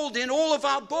told in all of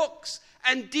our books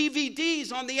and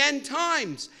DVDs on the end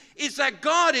times is that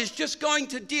God is just going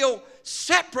to deal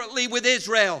separately with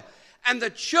Israel, and the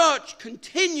church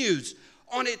continues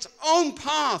on its own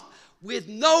path with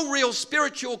no real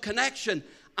spiritual connection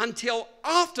until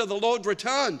after the Lord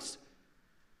returns.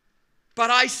 But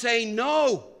I say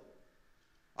no.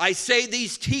 I say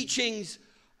these teachings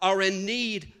are in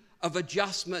need of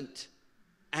adjustment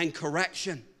and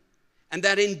correction, and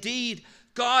that indeed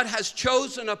God has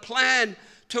chosen a plan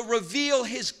to reveal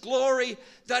his glory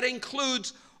that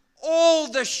includes all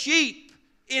the sheep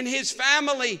in his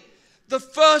family, the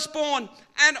firstborn,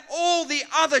 and all the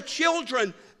other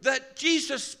children that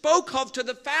Jesus spoke of to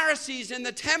the Pharisees in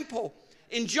the temple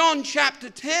in John chapter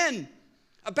 10,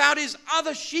 about his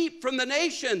other sheep from the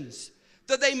nations,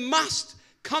 that they must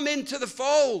come into the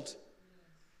fold.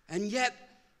 And yet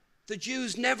the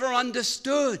Jews never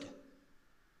understood,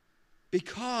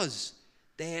 because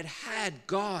they had had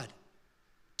God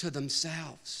to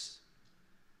themselves.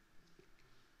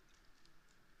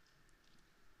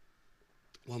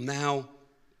 Well, now,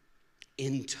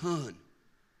 in turn,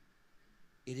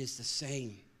 it is the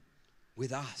same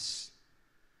with us,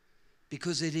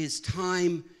 because it is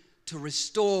time to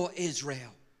restore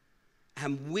Israel,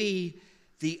 and we,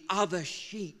 the other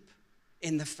sheep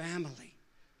in the family,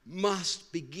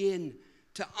 must begin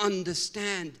to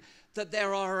understand that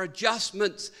there are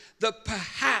adjustments that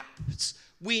perhaps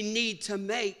we need to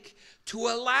make to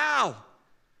allow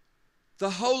the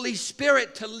Holy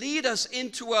Spirit to lead us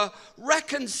into a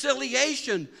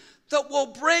reconciliation that will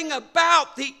bring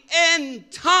about the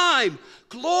end time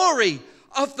glory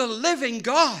of the living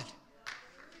God.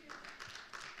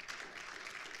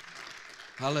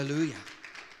 Hallelujah.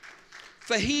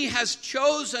 For he has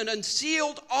chosen and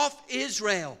sealed off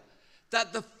Israel,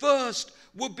 that the first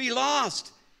would be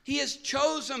last. He has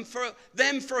chosen for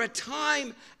them for a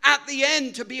time at the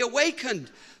end to be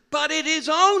awakened. But it is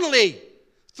only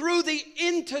through the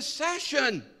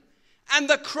intercession and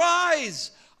the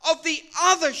cries of the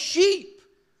other sheep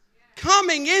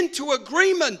coming into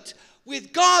agreement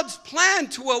with God's plan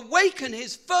to awaken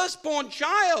his firstborn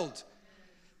child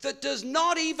that does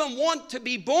not even want to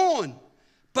be born,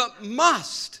 but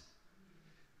must,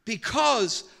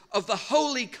 because of the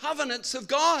holy covenants of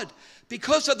God,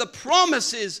 because of the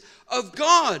promises of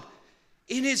God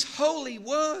in his holy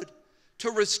word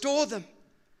to restore them.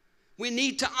 We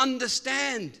need to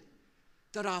understand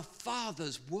that our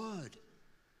Father's word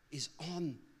is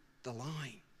on the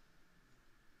line.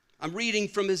 I'm reading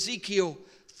from Ezekiel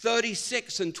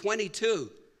 36 and 22.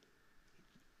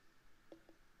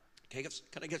 Okay,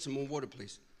 can I get some more water,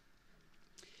 please?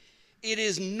 It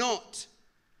is not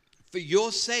for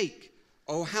your sake,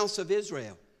 O house of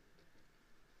Israel,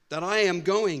 that I am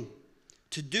going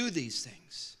to do these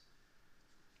things,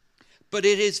 but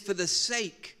it is for the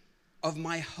sake of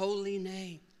my holy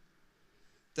name,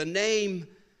 the name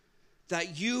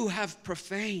that you have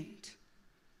profaned,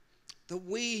 that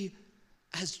we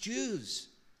as Jews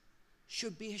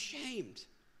should be ashamed.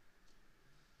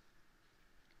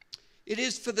 It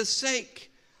is for the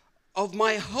sake of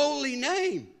my holy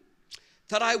name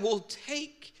that I will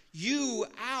take you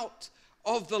out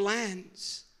of the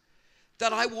lands,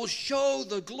 that I will show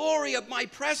the glory of my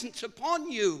presence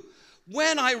upon you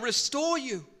when I restore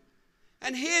you.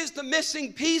 And here's the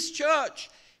missing piece, church.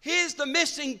 Here's the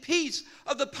missing piece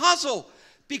of the puzzle,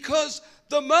 because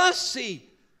the mercy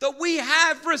that we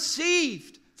have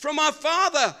received from our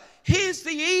Father, here's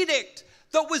the edict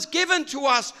that was given to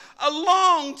us a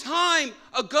long time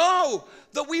ago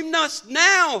that we must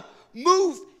now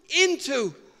move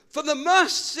into. For the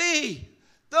mercy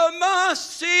of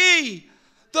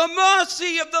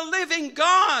the living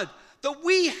God that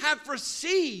we have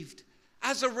received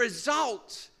as a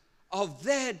result of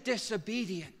their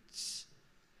disobedience.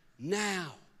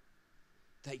 Now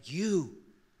that you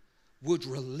would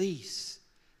release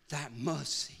that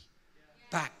mercy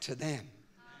back to them.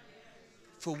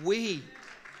 For we,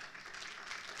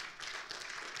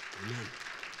 amen.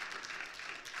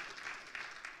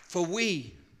 For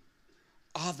we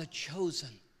are the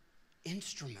chosen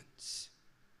instruments.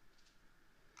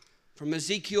 From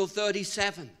Ezekiel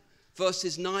 37,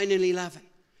 verses 9 and 11.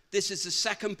 This is the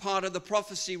second part of the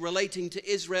prophecy relating to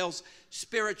Israel's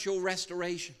spiritual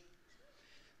restoration.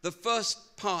 The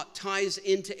first part ties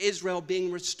into Israel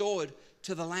being restored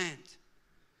to the land.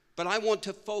 But I want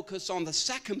to focus on the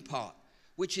second part,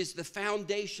 which is the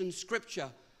foundation scripture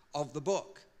of the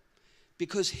book.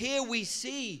 Because here we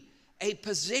see a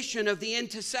position of the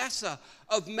intercessor,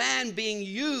 of man being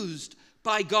used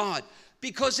by God.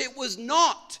 Because it was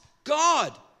not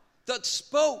God that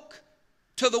spoke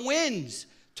to the winds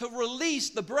to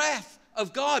release the breath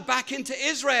of God back into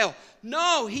Israel.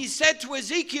 No, he said to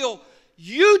Ezekiel,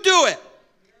 you do it.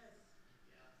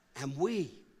 And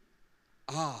we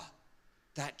are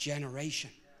that generation.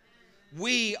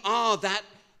 We are that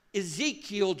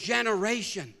Ezekiel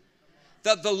generation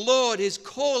that the Lord is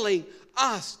calling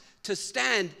us to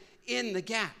stand in the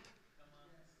gap.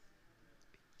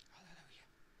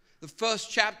 The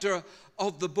first chapter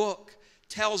of the book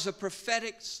tells a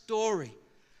prophetic story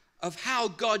of how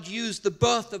God used the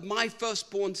birth of my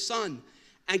firstborn son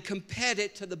and compared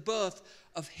it to the birth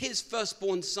of his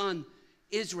firstborn son,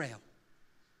 Israel.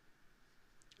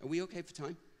 Are we okay for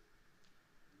time?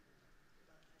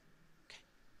 Okay.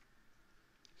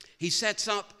 He sets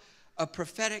up a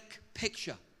prophetic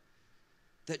picture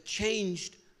that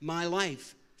changed my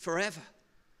life forever.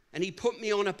 And he put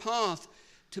me on a path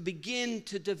to begin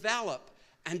to develop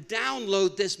and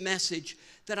download this message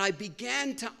that I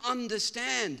began to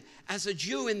understand as a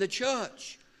Jew in the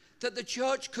church, that the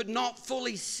church could not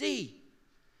fully see.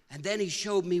 And then he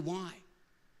showed me why.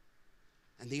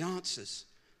 And the answers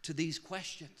to these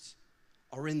questions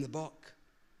are in the book.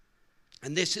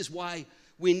 And this is why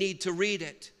we need to read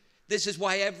it. This is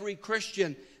why every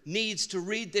Christian needs to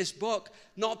read this book,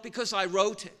 not because I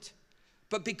wrote it,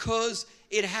 but because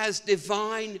it has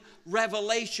divine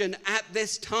revelation at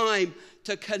this time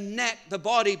to connect the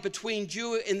body between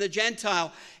Jew and the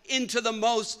Gentile into the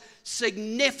most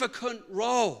significant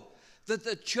role that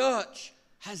the church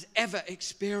has ever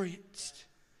experienced.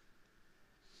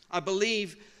 I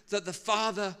believe that the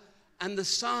Father and the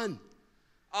Son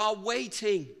are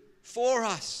waiting for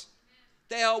us.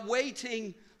 They are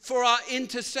waiting for our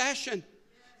intercession,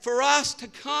 for us to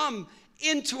come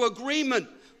into agreement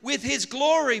with his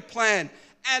glory plan.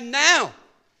 And now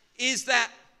is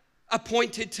that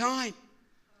appointed time,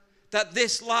 that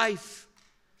this life,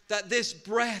 that this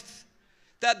breath,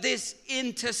 that this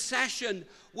intercession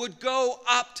would go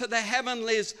up to the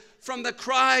heavenlies from the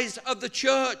cries of the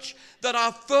church, that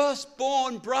our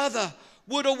firstborn brother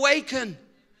would awaken.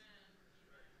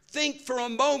 think for a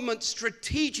moment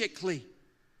strategically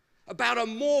about a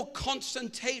more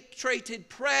concentrated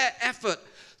prayer effort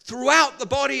throughout the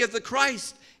body of the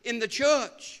Christ in the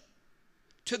church,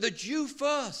 to the Jew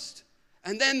first,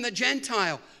 and then the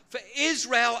Gentile, for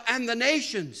Israel and the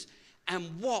nations, and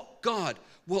what God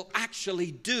will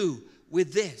actually do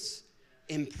with this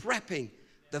in prepping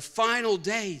the final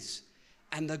days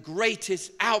and the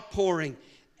greatest outpouring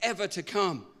ever to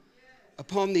come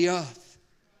upon the earth.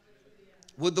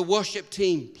 Would the worship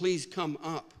team please come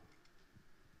up?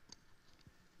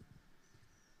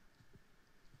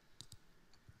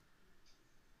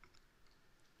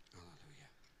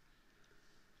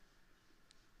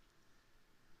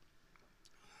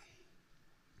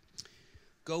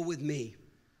 Go with me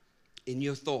in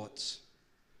your thoughts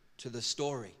to the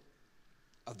story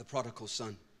of the prodigal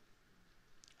son.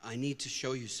 I need to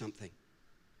show you something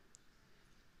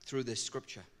through this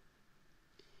scripture.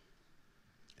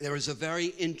 There is a very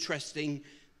interesting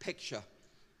picture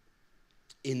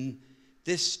in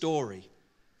this story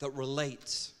that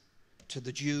relates to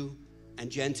the Jew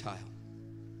and Gentile.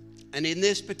 And in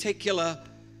this particular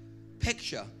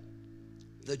picture,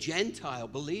 the Gentile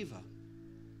believer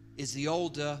is the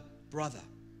older brother.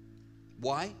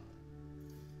 Why?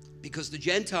 Because the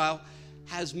Gentile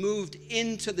has moved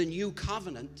into the new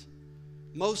covenant,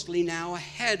 mostly now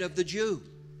ahead of the Jew,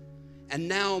 and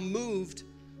now moved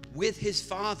with his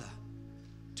father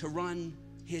to run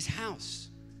his house.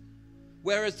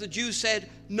 Whereas the Jew said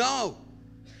no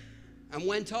and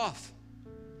went off.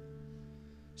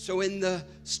 So in the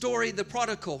story, the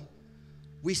prodigal,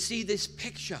 we see this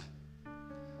picture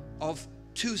of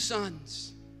two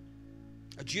sons,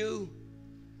 a Jew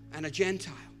and a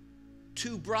Gentile,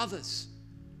 two brothers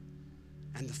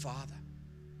and the father.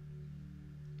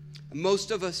 And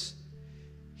most of us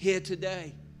here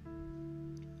today,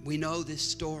 we know this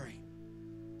story.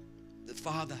 The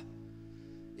father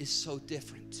is so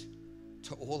different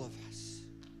to all of us.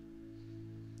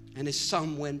 And his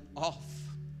son went off,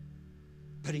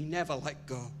 but he never let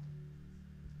go.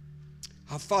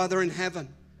 Our Father in heaven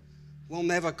will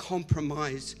never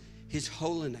compromise his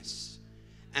holiness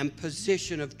and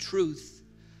position of truth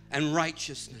and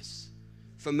righteousness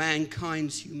for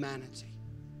mankind's humanity.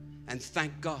 And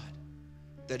thank God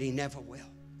that he never will.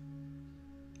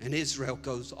 And Israel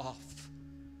goes off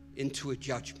into a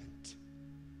judgment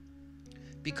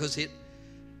because it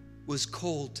was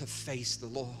called to face the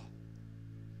law,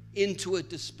 into a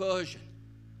dispersion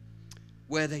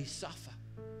where they suffer.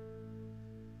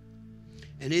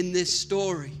 And in this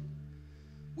story,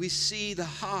 we see the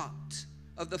heart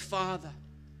of the Father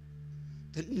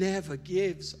that never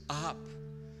gives up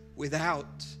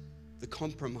without the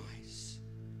compromise.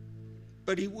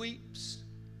 But he weeps,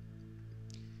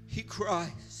 he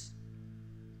cries,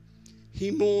 he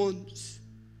mourns,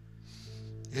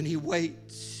 and he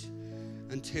waits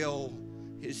until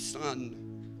his son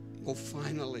will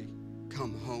finally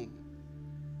come home.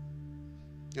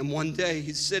 And one day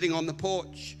he's sitting on the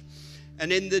porch,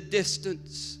 and in the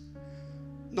distance,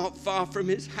 not far from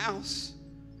his house,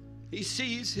 he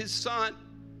sees his son.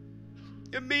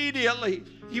 Immediately,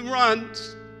 he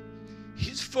runs.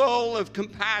 He's full of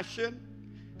compassion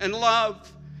and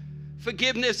love.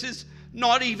 Forgiveness is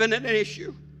not even an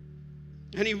issue.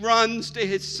 And he runs to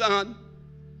his son,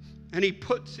 and he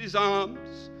puts his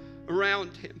arms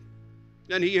around him,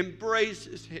 and he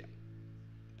embraces him,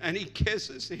 and he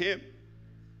kisses him.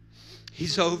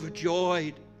 He's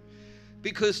overjoyed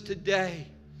because today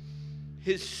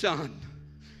his son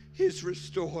is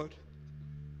restored.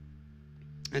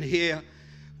 And here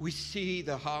we see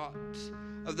the heart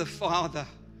of the Father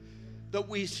that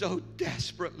we so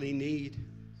desperately need.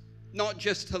 Not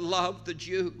just to love the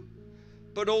Jew,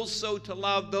 but also to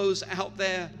love those out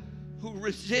there who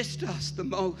resist us the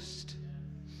most.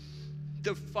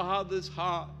 The Father's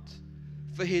heart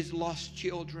for his lost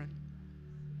children.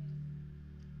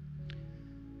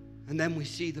 And then we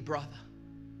see the brother.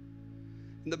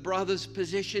 And the brother's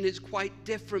position is quite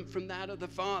different from that of the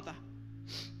father.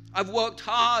 I've worked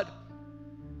hard.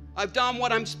 I've done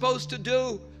what I'm supposed to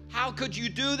do. How could you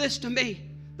do this to me?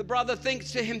 The brother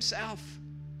thinks to himself.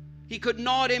 He could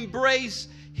not embrace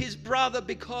his brother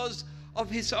because of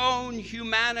his own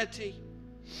humanity,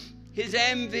 his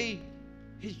envy,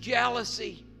 his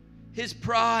jealousy, his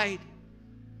pride.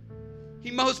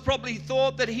 He most probably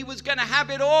thought that he was going to have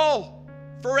it all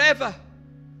forever.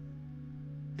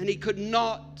 And he could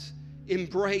not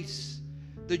embrace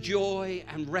the joy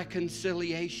and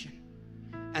reconciliation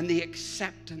and the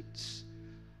acceptance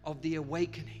of the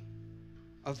awakening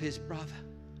of his brother.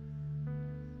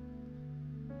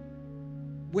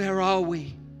 Where are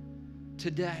we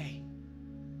today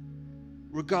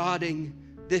regarding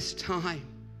this time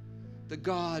that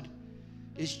God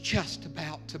is just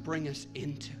about to bring us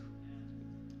into.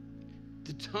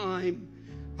 The time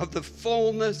of the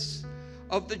fullness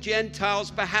of the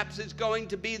Gentiles. Perhaps it's going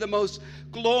to be the most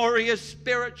glorious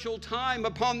spiritual time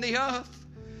upon the earth.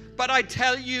 But I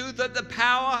tell you that the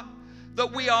power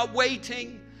that we are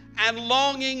waiting and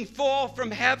longing for from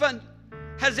heaven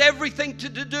has everything to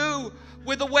do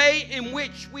with the way in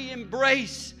which we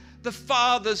embrace the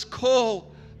Father's call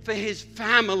for his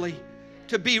family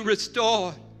to be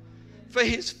restored, for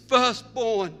his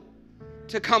firstborn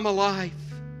to come alive.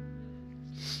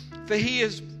 For he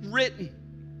has written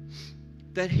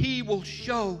that he will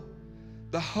show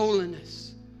the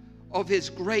holiness of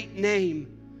his great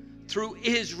name through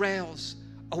Israel's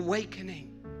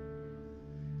awakening.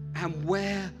 And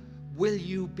where will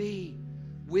you be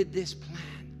with this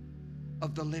plan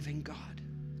of the living God?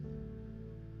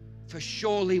 For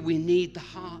surely we need the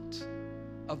heart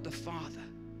of the Father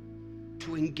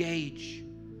to engage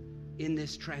in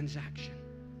this transaction.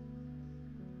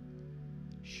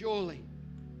 Surely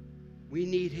we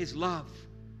need his love,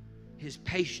 his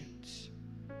patience,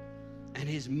 and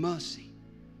his mercy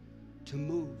to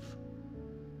move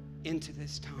into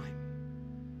this time.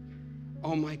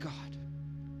 Oh my God,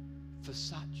 for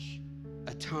such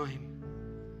a time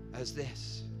as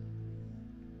this,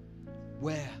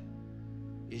 where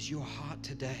is your heart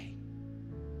today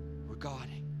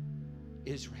regarding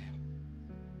Israel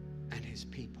and his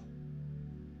people?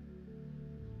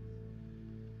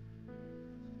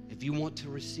 If you want to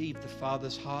receive the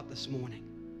Father's heart this morning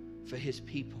for his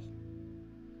people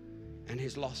and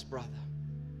his lost brother,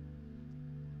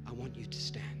 I want you to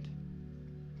stand.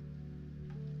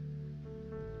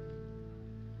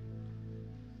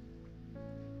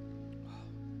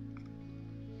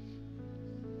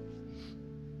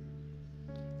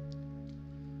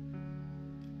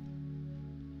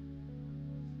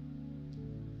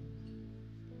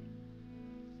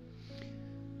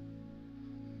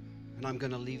 And I'm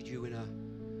going to lead you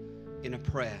in a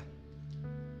prayer.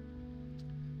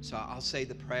 So I'll say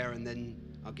the prayer and then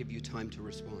I'll give you time to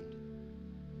respond.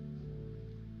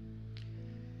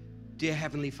 Dear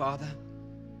Heavenly Father,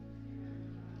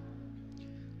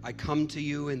 I come to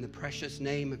you in the precious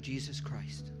name of Jesus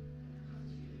Christ,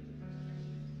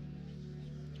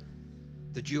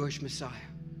 the Jewish Messiah.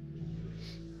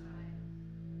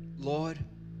 Lord,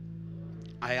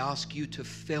 I ask you to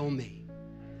fill me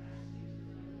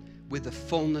with the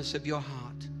fullness of your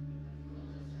heart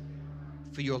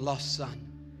for your lost son,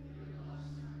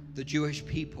 the Jewish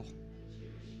people,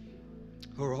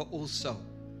 who are also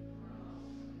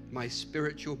my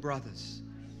spiritual brothers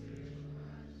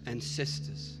and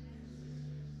sisters,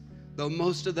 though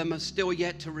most of them are still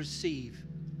yet to receive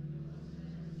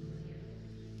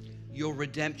your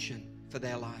redemption for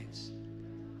their lives.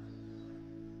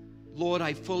 Lord,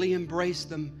 I fully embrace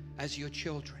them as your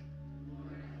children.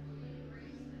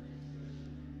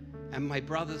 And my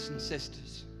brothers and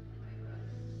sisters,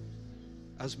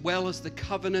 as well as the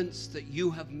covenants that you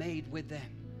have made with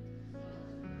them,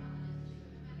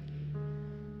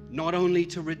 not only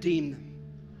to redeem them,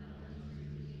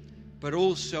 but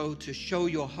also to show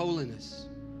your holiness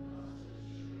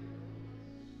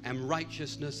and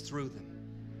righteousness through them.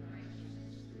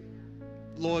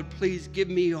 Lord, please give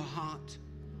me your heart,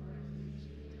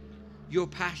 your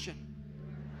passion,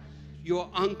 your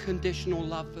unconditional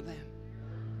love for them.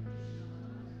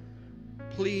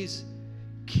 Please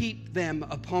keep them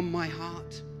upon my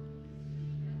heart,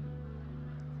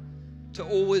 to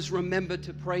always remember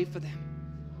to pray for them,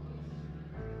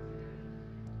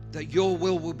 that your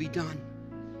will be done,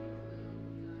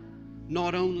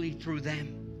 not only through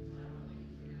them,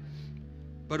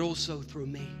 but also through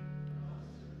me.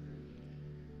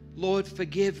 Lord,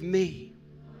 forgive me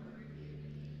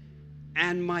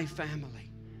and my family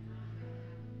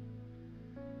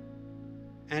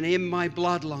and in my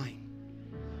bloodline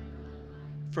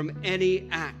from any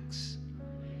acts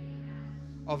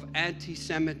of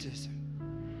anti-Semitism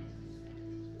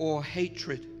or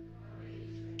hatred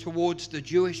towards the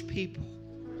Jewish people,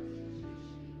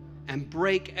 and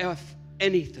break off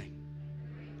anything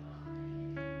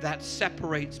that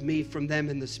separates me from them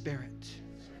in the Spirit.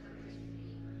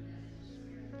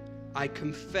 I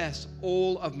confess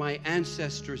all of my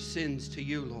ancestors' sins to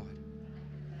you, Lord.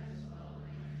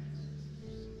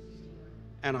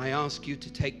 And I ask you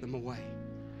to take them away.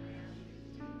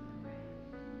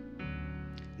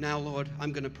 Now, Lord,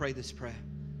 I'm going to pray this prayer.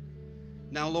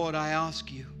 Now, Lord, I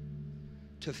ask you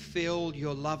to fill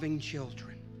your loving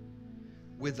children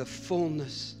with the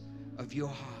fullness of your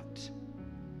heart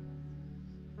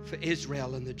for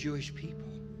Israel and the Jewish people,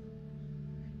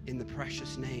 in the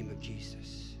precious name of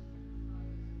Jesus.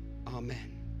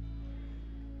 Amen.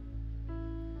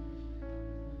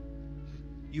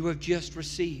 You have just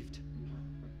received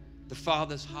the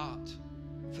Father's heart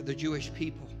for the Jewish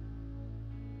people.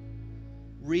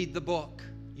 Read the book.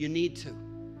 You need to.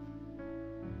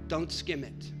 Don't skim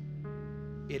it.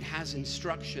 It has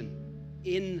instruction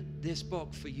in this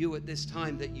book for you at this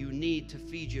time that you need to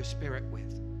feed your spirit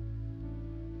with.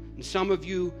 And some of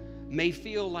you may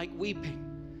feel like weeping.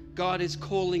 God is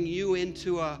calling you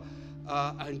into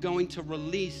and going to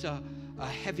release a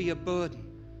heavier burden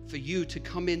for you to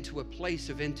come into a place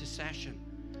of intercession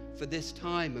for this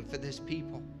time and for this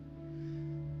people.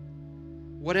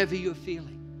 Whatever you're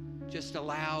feeling, just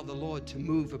allow the Lord to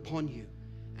move upon you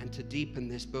and to deepen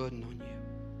this burden on you.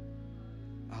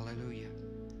 Hallelujah.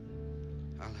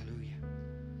 Hallelujah.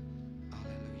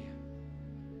 Hallelujah.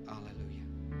 Hallelujah.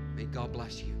 May God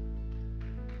bless you.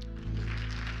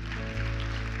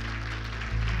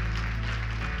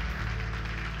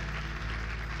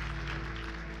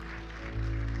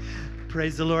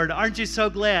 Praise the Lord. Aren't you so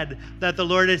glad that the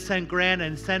Lord has sent Grant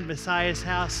and sent Messiah's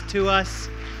House to us?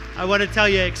 I want to tell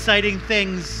you, exciting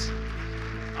things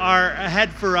are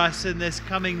ahead for us in this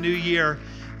coming new year.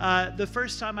 The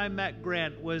first time I met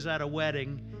Grant was at a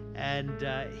wedding, and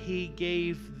he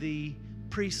gave the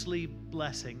priestly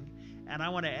blessing. And I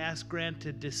want to ask Grant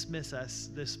to dismiss us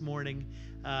this morning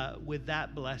with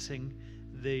that blessing,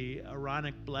 the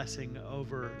Aaronic blessing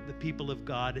over the people of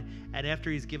God. And after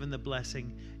he's given the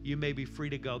blessing, you may be free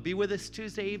to go. Be with us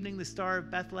Tuesday evening, the Star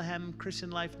of Bethlehem Christian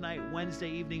Life Night,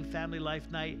 Wednesday evening, Family Life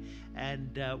Night,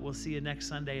 and we'll see you next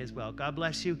Sunday as well. God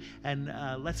bless you, and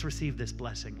let's receive this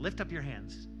blessing. Lift up your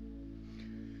hands.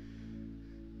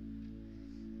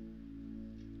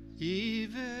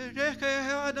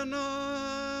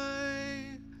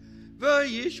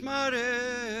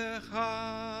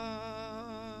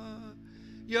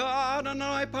 Ya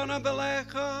Adonai panav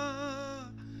elecha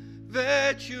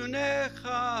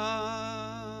ve'tzunecha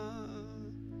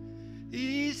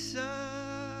Isa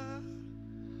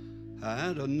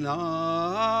Adonai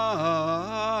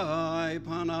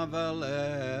panav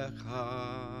elecha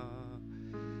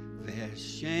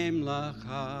ve'shem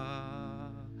lecha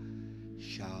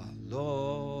shalom.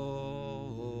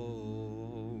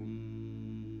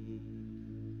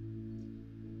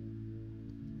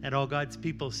 And all God's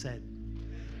people said,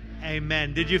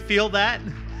 amen. Did you feel that?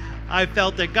 I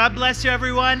felt it. God bless you,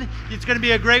 everyone. It's going to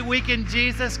be a great week in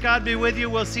Jesus. God be with you.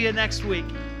 We'll see you next week.